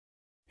someone.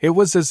 It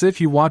was as if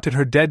you wanted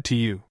her dead to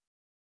you."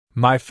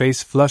 My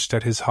face flushed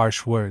at his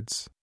harsh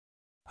words.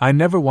 I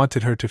never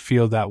wanted her to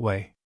feel that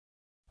way.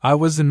 I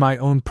was in my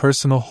own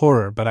personal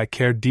horror, but I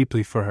cared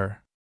deeply for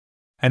her.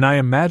 And I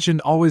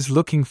imagined always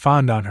looking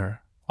fond on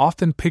her,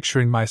 often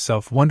picturing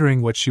myself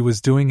wondering what she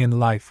was doing in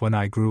life when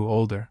I grew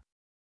older.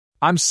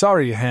 "I'm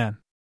sorry, Ihan.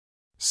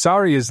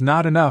 Sorry is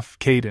not enough,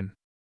 Caden.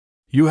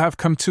 You have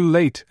come too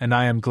late, and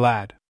I am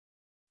glad.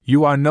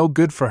 You are no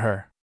good for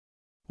her."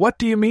 "What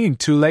do you mean,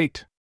 too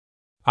late?"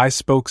 I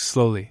spoke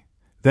slowly.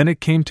 Then it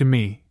came to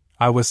me,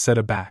 I was set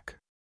aback.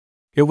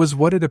 It was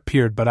what it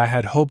appeared, but I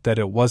had hoped that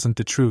it wasn't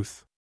the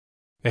truth.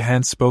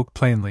 Ihan spoke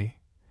plainly,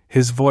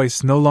 his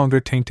voice no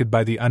longer tainted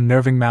by the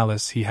unnerving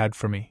malice he had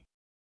for me.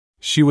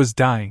 "She was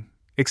dying,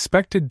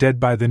 expected dead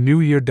by the new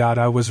year.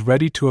 I was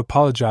ready to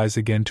apologize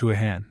again to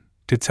Ihan,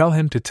 to tell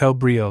him to tell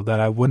Brielle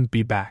that I wouldn't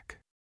be back.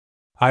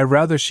 I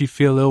rather she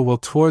feel ill will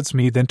towards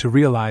me than to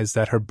realize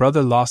that her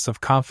brother's loss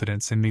of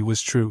confidence in me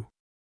was true.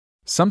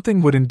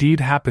 Something would indeed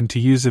happen to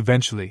Hughes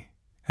eventually,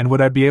 and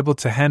would I be able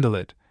to handle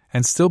it,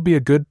 and still be a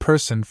good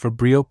person for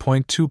Brielle?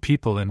 2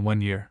 people in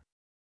 1 year.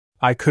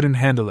 I couldn't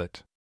handle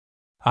it.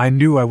 I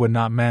knew I would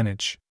not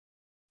manage.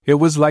 It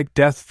was like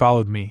death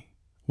followed me.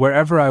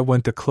 Wherever I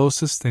went, the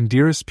closest and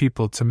dearest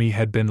people to me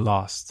had been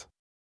lost.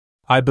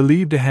 I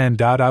believed Ihan.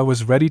 I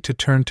was ready to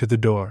turn to the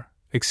door,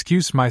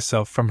 excuse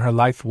myself from her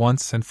life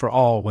once and for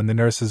all when the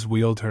nurses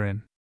wheeled her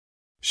in.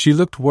 She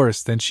looked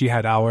worse than she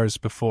had hours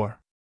before.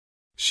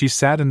 She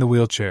sat in the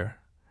wheelchair,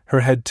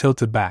 her head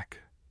tilted back,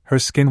 her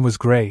skin was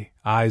gray,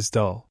 eyes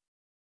dull.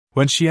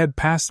 When she had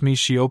passed me,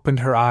 she opened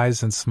her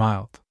eyes and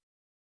smiled.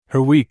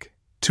 Her weak,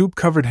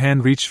 tube-covered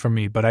hand reached for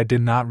me, but I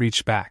did not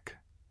reach back.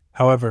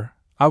 However,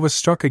 I was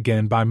struck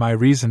again by my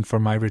reason for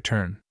my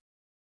return.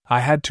 I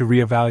had to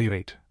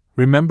reevaluate,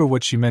 remember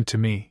what she meant to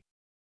me.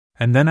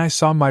 And then I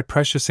saw my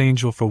precious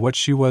angel for what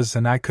she was,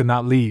 and I could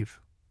not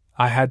leave.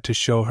 I had to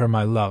show her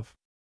my love.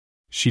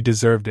 She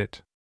deserved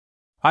it.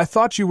 "I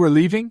thought you were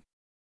leaving?"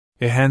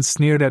 Ihan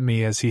sneered at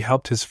me as he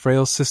helped his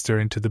frail sister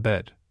into the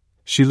bed.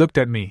 She looked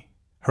at me,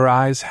 her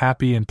eyes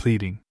happy and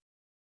pleading.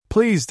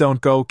 "Please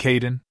don't go,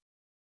 Caden.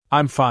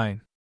 I'm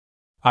fine."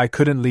 I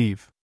couldn't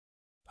leave.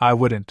 I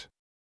wouldn't.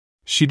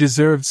 She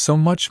deserved so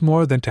much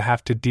more than to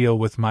have to deal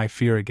with my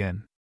fear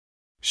again.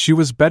 She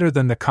was better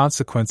than the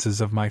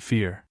consequences of my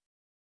fear.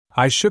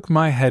 I shook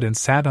my head and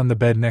sat on the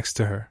bed next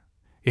to her.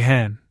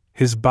 Ihan,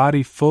 his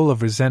body full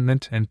of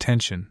resentment and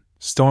tension,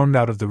 stormed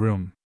out of the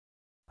room.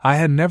 I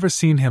had never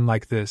seen him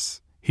like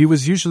this. He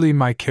was usually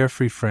my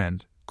carefree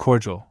friend,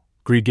 cordial,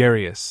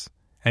 gregarious,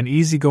 and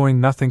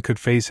easygoing, nothing could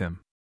faze him.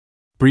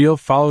 Brielle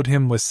followed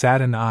him with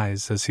saddened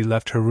eyes as he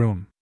left her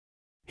room.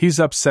 He's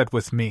upset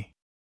with me.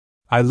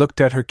 I looked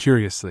at her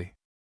curiously.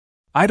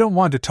 I don't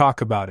want to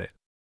talk about it.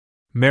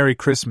 Merry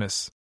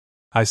Christmas,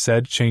 I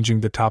said,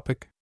 changing the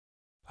topic.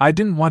 I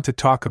didn't want to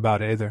talk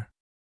about it either.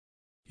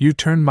 You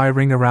turned my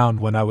ring around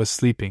when I was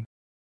sleeping,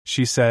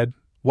 she said.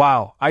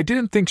 Wow, I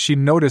didn't think she'd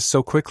notice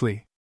so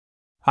quickly.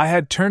 I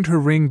had turned her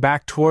ring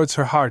back towards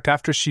her heart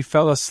after she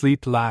fell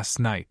asleep last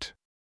night.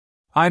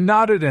 I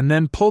nodded and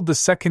then pulled the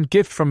second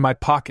gift from my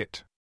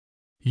pocket.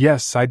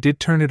 Yes, I did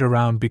turn it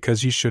around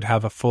because you should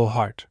have a full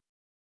heart.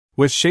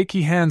 With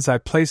shaky hands I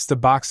placed the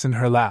box in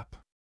her lap.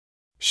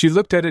 She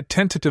looked at it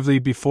tentatively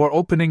before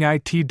opening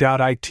it.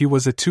 It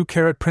was a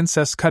 2-carat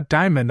princess-cut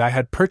diamond I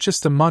had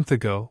purchased a month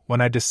ago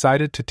when I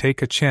decided to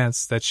take a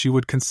chance that she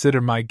would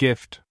consider my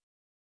gift.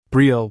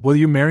 Brielle, will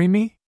you marry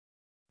me?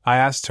 I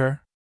asked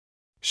her.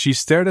 She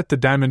stared at the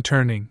diamond,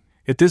 turning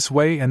it this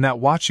way and that,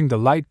 watching the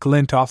light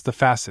glint off the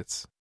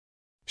facets.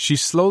 She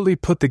slowly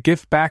put the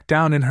gift back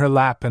down in her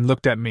lap and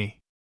looked at me.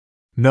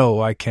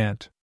 No, I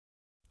can't.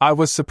 I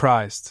was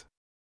surprised.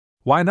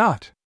 Why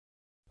not?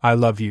 I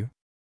love you.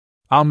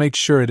 I'll make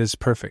sure it is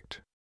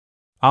perfect.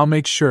 I'll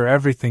make sure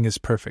everything is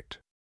perfect.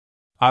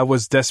 I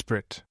was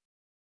desperate.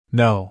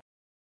 No,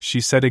 she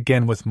said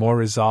again with more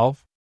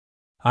resolve.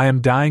 I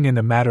am dying in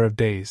a matter of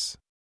days.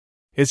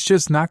 It's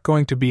just not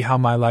going to be how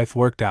my life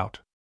worked out.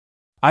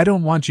 I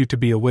don't want you to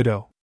be a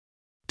widow.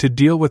 To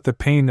deal with the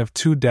pain of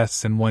 2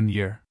 deaths in 1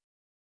 year.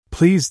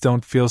 Please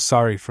don't feel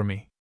sorry for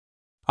me.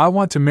 I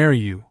want to marry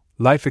you,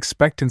 life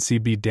expectancy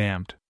be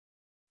damned.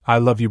 I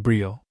love you,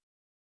 Brielle.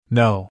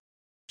 No,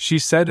 she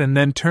said and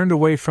then turned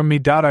away from me.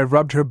 I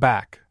rubbed her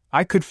back.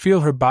 I could feel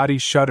her body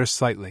shudder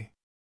slightly.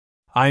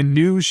 I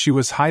knew she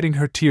was hiding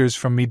her tears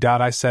from me.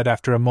 I said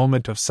after a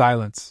moment of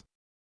silence.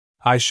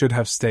 I should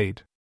have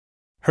stayed.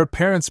 Her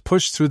parents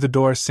pushed through the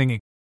door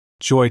singing,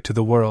 Joy to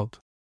the World.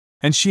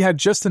 And she had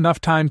just enough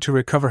time to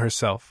recover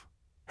herself.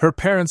 Her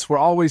parents were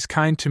always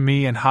kind to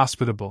me and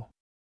hospitable.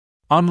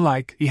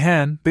 Unlike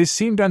Ihan, they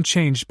seemed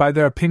unchanged by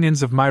their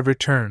opinions of my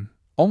return,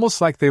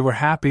 almost like they were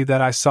happy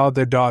that I saw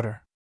their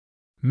daughter.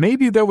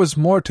 Maybe there was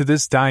more to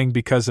this dying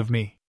because of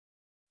me.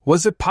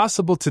 Was it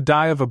possible to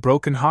die of a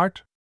broken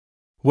heart?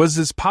 Was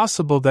it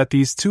possible that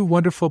these 2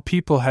 wonderful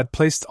people had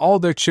placed all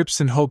their chips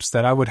in hopes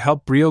that I would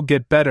help Brielle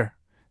get better?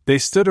 They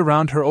stood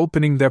around her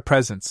opening their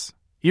presents.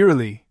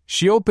 Eerily,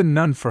 she opened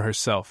none for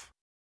herself.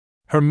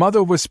 Her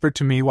mother whispered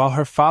to me while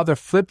her father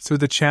flipped through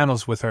the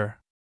channels with her.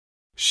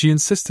 She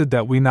insisted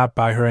that we not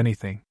buy her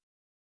anything.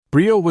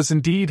 Brielle was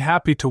indeed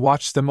happy to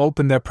watch them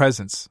open their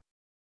presents.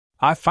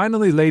 I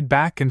finally laid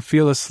back and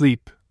fell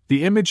asleep.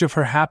 The image of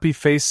her happy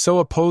face, so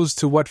opposed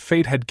to what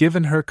fate had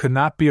given her, could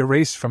not be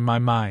erased from my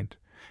mind.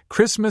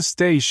 Christmas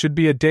Day should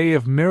be a day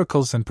of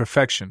miracles and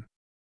perfection.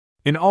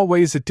 In all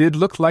ways it did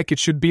look like it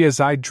should be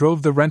as I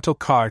drove the rental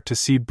car to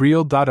see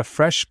Brielle. A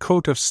fresh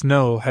coat of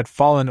snow had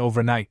fallen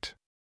overnight.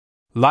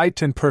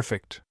 Light and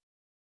perfect.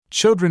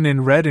 Children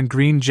in red and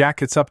green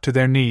jackets up to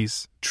their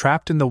knees,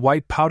 trapped in the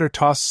white powder,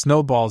 tossed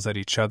snowballs at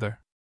each other.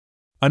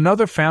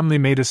 Another family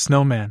made a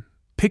snowman,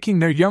 picking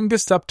their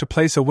youngest up to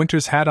place a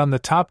winter's hat on the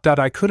top.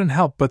 I couldn't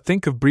help but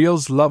think of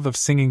Brielle's love of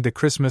singing the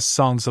Christmas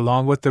songs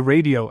along with the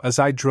radio as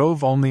I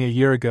drove only a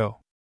year ago.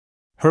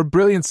 Her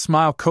brilliant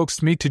smile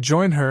coaxed me to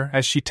join her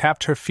as she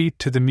tapped her feet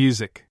to the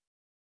music.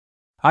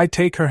 I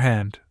take her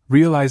hand,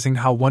 realizing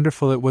how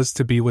wonderful it was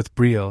to be with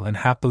Brielle, and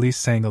happily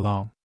sang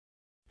along.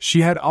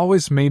 She had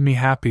always made me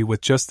happy with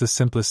just the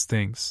simplest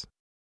things.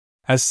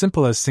 As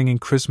simple as singing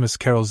Christmas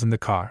carols in the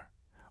car.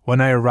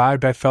 When I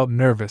arrived I felt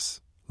nervous,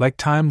 like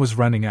time was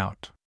running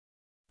out.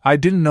 I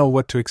didn't know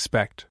what to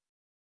expect.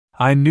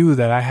 I knew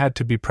that I had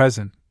to be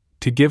present,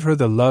 to give her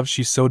the love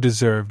she so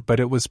deserved, but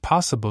it was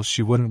possible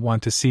she wouldn't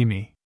want to see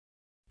me.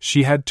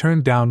 She had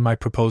turned down my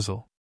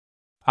proposal.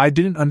 I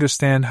didn't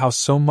understand how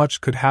so much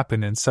could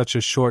happen in such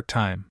a short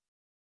time.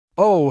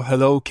 "Oh,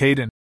 hello,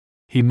 Caden,"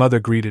 Mother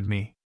greeted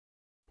me.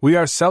 "We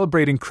are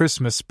celebrating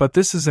Christmas, but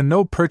this is a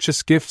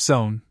no-purchase gift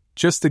zone,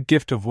 just a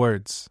gift of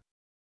words."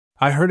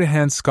 I heard a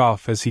hand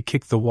scoff as he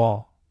kicked the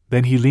wall,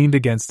 then he leaned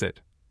against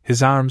it,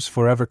 his arms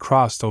forever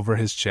crossed over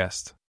his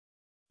chest.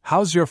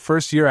 "How's your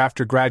first year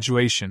after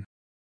graduation?"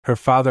 her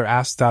father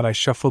asked. I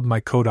shuffled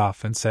my coat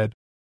off and said,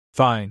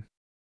 "Fine."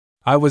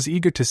 I was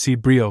eager to see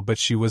Brielle, but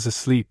she was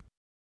asleep.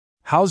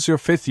 "How's your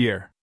 5th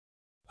year?"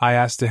 I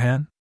asked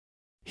Ihan.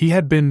 He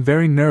had been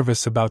very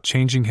nervous about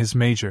changing his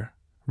major,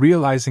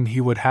 realizing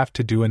he would have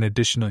to do an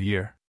additional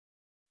year.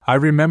 I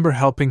remember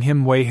helping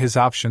him weigh his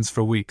options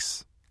for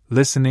weeks,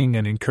 listening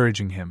and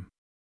encouraging him.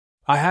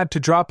 "I had to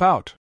drop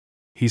out,"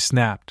 he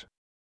snapped.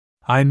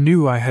 I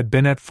knew I had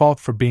been at fault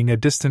for being a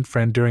distant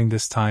friend during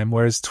this time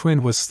where his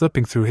twin was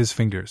slipping through his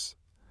fingers,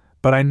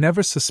 but I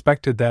never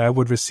suspected that I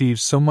would receive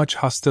so much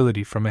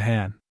hostility from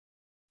Ihan.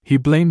 He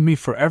blamed me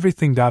for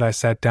everything. I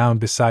sat down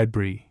beside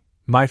Brie.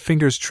 My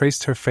fingers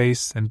traced her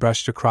face and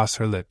brushed across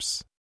her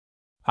lips.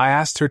 "I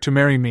asked her to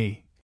marry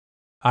me,"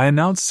 I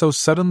announced so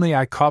suddenly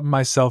I caught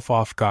myself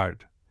off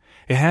guard.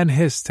 Ihan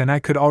hissed, and I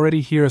could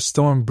already hear a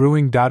storm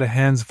brewing.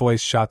 Ihan's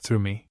voice shot through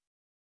me.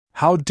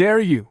 How dare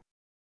you!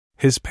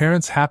 His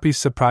parents' happy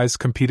surprise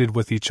competed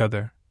with each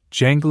other,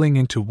 jangling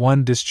into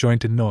one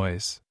disjointed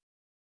noise.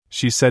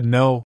 She said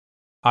no,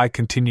 I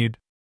continued.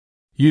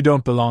 You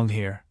don't belong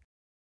here,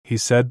 he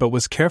said, but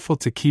was careful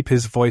to keep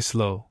his voice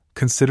low,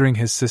 considering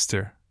his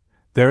sister.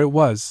 There it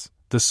was,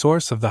 the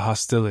source of the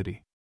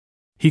hostility.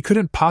 He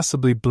couldn't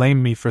possibly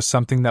blame me for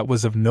something that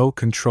was of no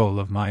control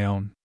of my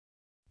own.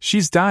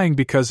 She's dying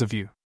because of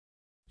you.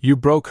 You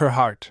broke her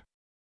heart.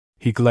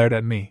 He glared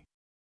at me.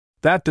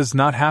 That does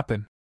not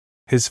happen,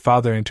 his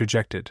father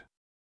interjected.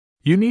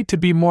 You need to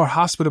be more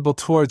hospitable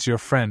towards your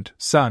friend,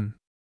 son.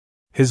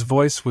 His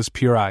voice was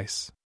pure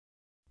ice.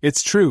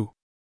 It's true.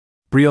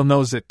 Brielle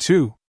knows it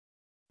too.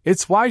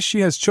 It's why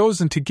she has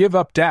chosen to give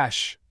up.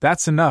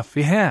 That's enough,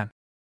 Ihan,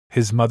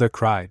 his mother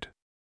cried.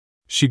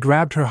 She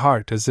grabbed her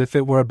heart as if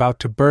it were about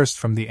to burst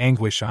from the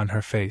anguish on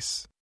her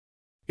face.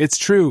 It's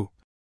true,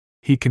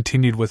 he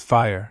continued with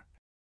fire.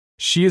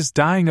 She is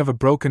dying of a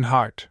broken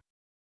heart.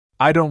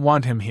 I don't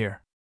want him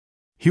here.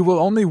 He will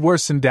only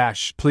worsen.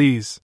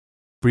 Please,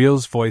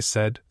 Brielle's voice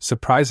said,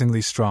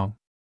 surprisingly strong.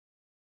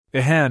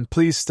 Ihan,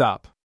 please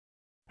stop.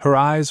 Her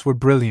eyes were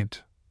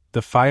brilliant.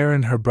 The fire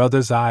in her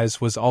brother's eyes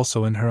was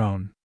also in her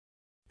own.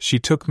 She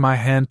took my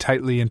hand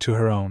tightly into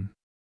her own.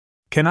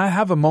 Can I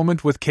have a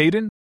moment with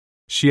Caden?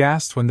 She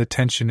asked when the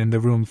tension in the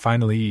room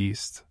finally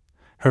eased.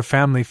 Her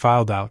family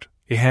filed out,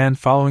 Ihan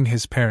following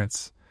his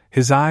parents,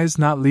 his eyes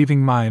not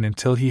leaving mine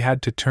until he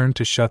had to turn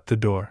to shut the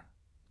door.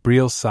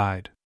 Brielle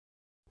sighed.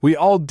 We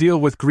all deal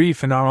with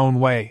grief in our own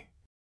way,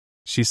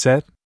 she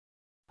said.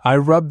 I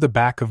rubbed the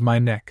back of my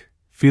neck,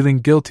 feeling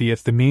guilty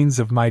if the means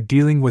of my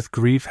dealing with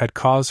grief had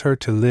caused her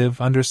to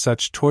live under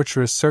such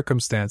torturous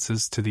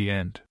circumstances to the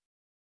end.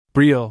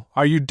 Brielle,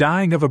 are you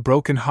dying of a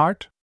broken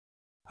heart?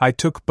 I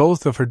took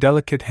both of her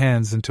delicate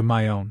hands into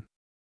my own.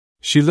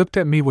 She looked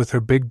at me with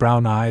her big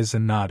brown eyes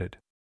and nodded.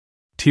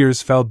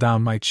 Tears fell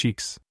down my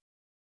cheeks.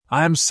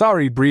 I am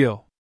sorry,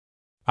 Brielle.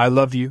 I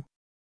love you.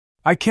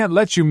 I can't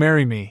let you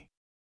marry me.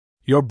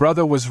 Your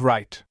brother was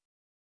right.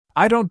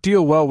 I don't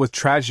deal well with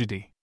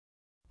tragedy.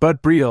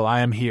 But Brielle, I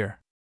am here.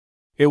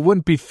 It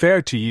wouldn't be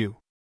fair to you.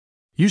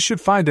 You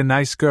should find a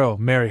nice girl,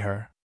 marry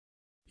her.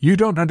 You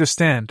don't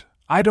understand.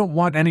 I don't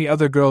want any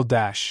other girl.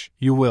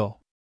 You will.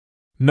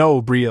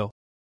 No, Brielle,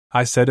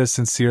 I said as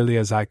sincerely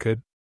as I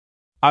could.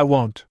 I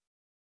won't.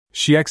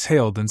 She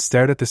exhaled and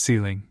stared at the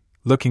ceiling,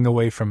 looking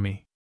away from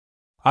me.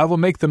 I will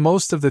make the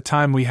most of the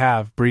time we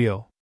have,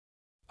 Brielle.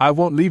 I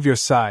won't leave your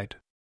side.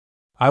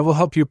 I will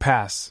help you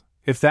pass,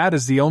 if that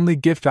is the only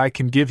gift I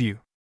can give you.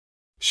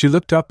 She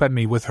looked up at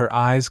me with her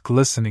eyes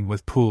glistening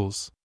with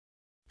pools.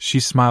 She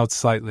smiled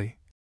slightly.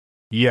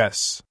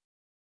 Yes.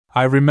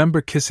 I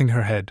remember kissing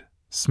her head,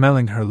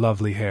 smelling her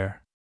lovely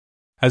hair.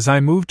 As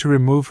I moved to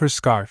remove her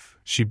scarf,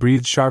 she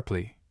breathed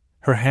sharply,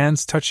 her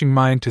hands touching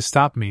mine to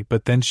stop me,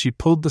 but then she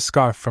pulled the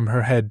scarf from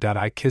her head.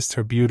 I kissed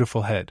her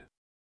beautiful head.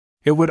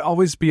 It would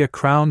always be a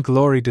crown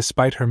glory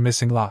despite her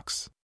missing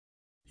locks.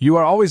 You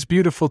are always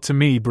beautiful to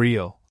me,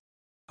 Brielle.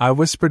 I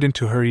whispered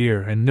into her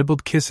ear and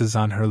nibbled kisses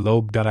on her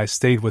lobe. I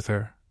stayed with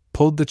her,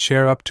 pulled the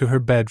chair up to her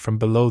bed from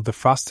below the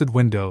frosted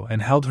window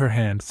and held her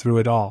hand through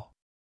it all.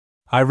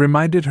 I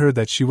reminded her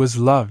that she was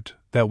loved,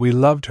 that we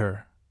loved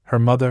her, her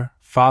mother,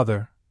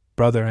 father,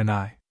 brother and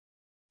I.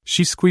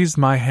 She squeezed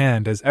my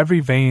hand as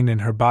every vein in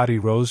her body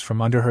rose from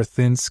under her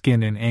thin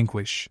skin in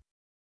anguish.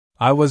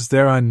 I was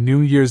there on New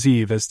Year's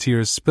Eve as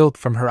tears spilt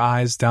from her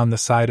eyes down the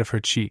side of her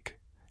cheek,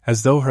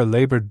 as though her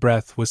labored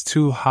breath was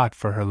too hot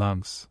for her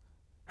lungs.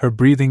 Her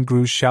breathing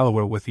grew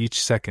shallower with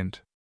each second.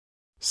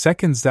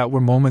 Seconds that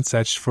were moments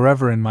etched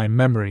forever in my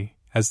memory,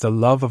 as the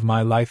love of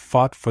my life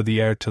fought for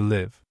the air to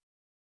live.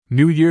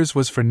 New Year's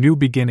was for new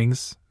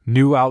beginnings,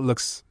 new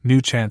outlooks, new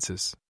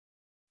chances.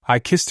 I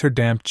kissed her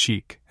damp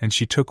cheek, and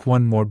she took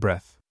one more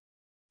breath.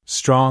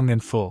 Strong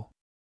and full.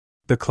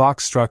 The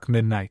clock struck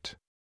midnight.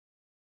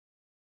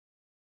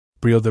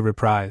 Brielle the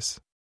reprise.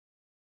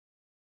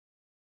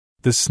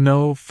 The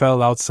snow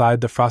fell outside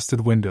the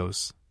frosted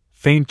windows.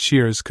 Faint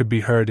cheers could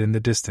be heard in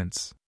the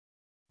distance.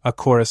 A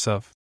chorus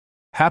of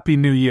Happy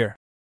New Year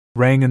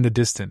rang in the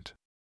distant.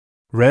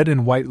 Red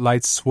and white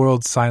lights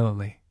swirled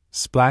silently,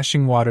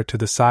 splashing water to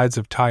the sides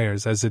of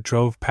tires as it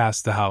drove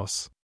past the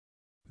house.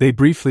 They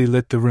briefly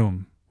lit the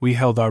room. We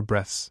held our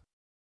breaths.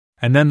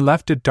 And then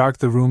left it dark,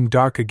 the room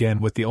dark again,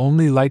 with the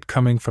only light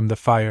coming from the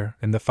fire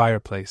in the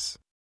fireplace.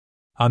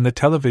 On the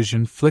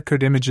television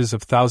flickered images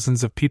of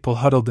thousands of people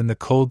huddled in the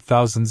cold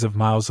thousands of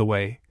miles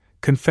away,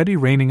 confetti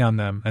raining on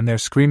them and their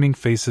screaming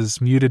faces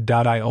muted.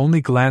 I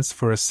only glanced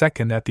for a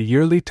second at the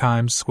yearly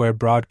Times Square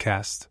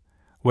broadcast,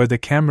 where the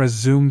cameras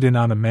zoomed in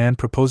on a man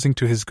proposing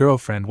to his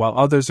girlfriend while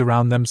others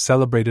around them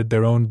celebrated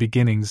their own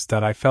beginnings.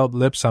 I felt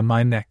lips on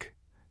my neck,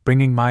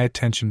 bringing my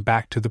attention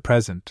back to the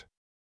present.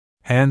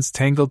 Hands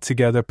tangled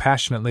together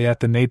passionately at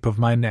the nape of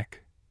my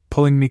neck,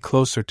 pulling me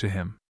closer to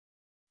him.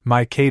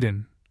 My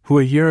Caden, who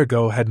a year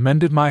ago had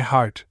mended my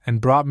heart and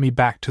brought me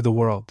back to the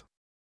world.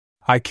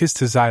 I kissed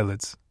his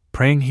eyelids,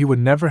 praying he would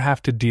never have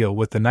to deal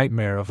with the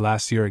nightmare of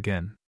last year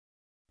again.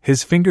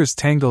 His fingers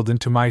tangled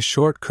into my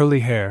short curly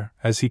hair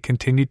as he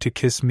continued to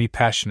kiss me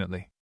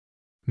passionately.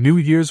 New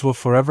Year's will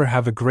forever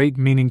have a great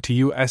meaning to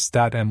you.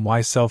 My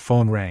cell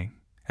phone rang,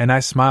 and I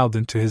smiled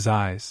into his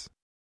eyes.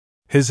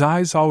 His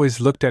eyes always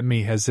looked at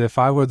me as if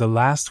I were the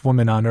last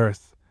woman on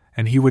earth,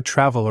 and he would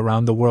travel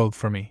around the world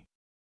for me.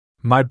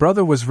 My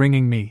brother was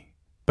ringing me,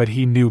 but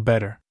he knew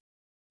better.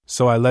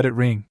 So I let it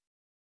ring.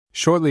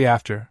 Shortly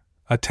after,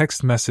 a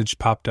text message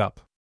popped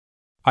up.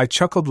 I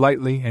chuckled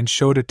lightly and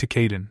showed it to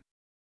Caden.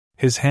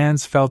 His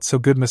hands felt so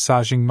good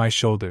massaging my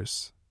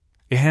shoulders.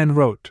 Ihan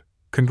wrote,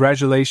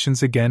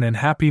 "Congratulations again and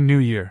Happy New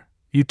Year,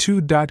 you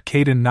too."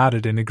 Caden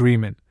nodded in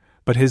agreement,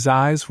 but his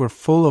eyes were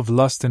full of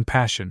lust and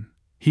passion.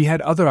 He had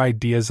other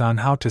ideas on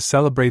how to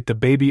celebrate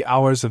the baby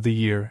hours of the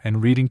year,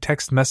 and reading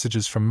text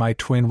messages from my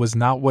twin was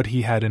not what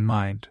he had in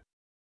mind.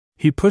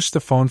 He pushed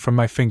the phone from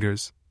my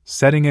fingers,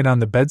 setting it on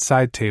the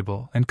bedside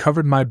table, and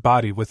covered my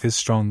body with his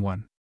strong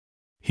one.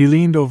 He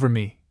leaned over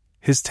me,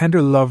 his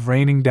tender love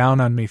raining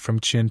down on me from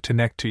chin to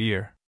neck to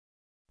ear.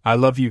 "I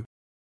love you,"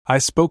 I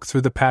spoke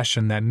through the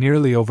passion that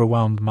nearly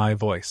overwhelmed my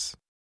voice.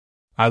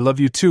 "I love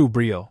you too,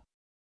 Brielle.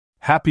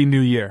 Happy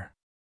New Year,"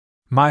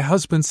 my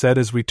husband said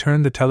as we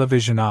turned the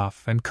television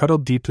off and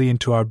cuddled deeply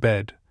into our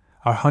bed,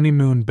 our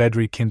honeymoon bed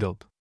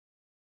rekindled.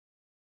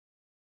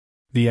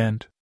 The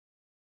end.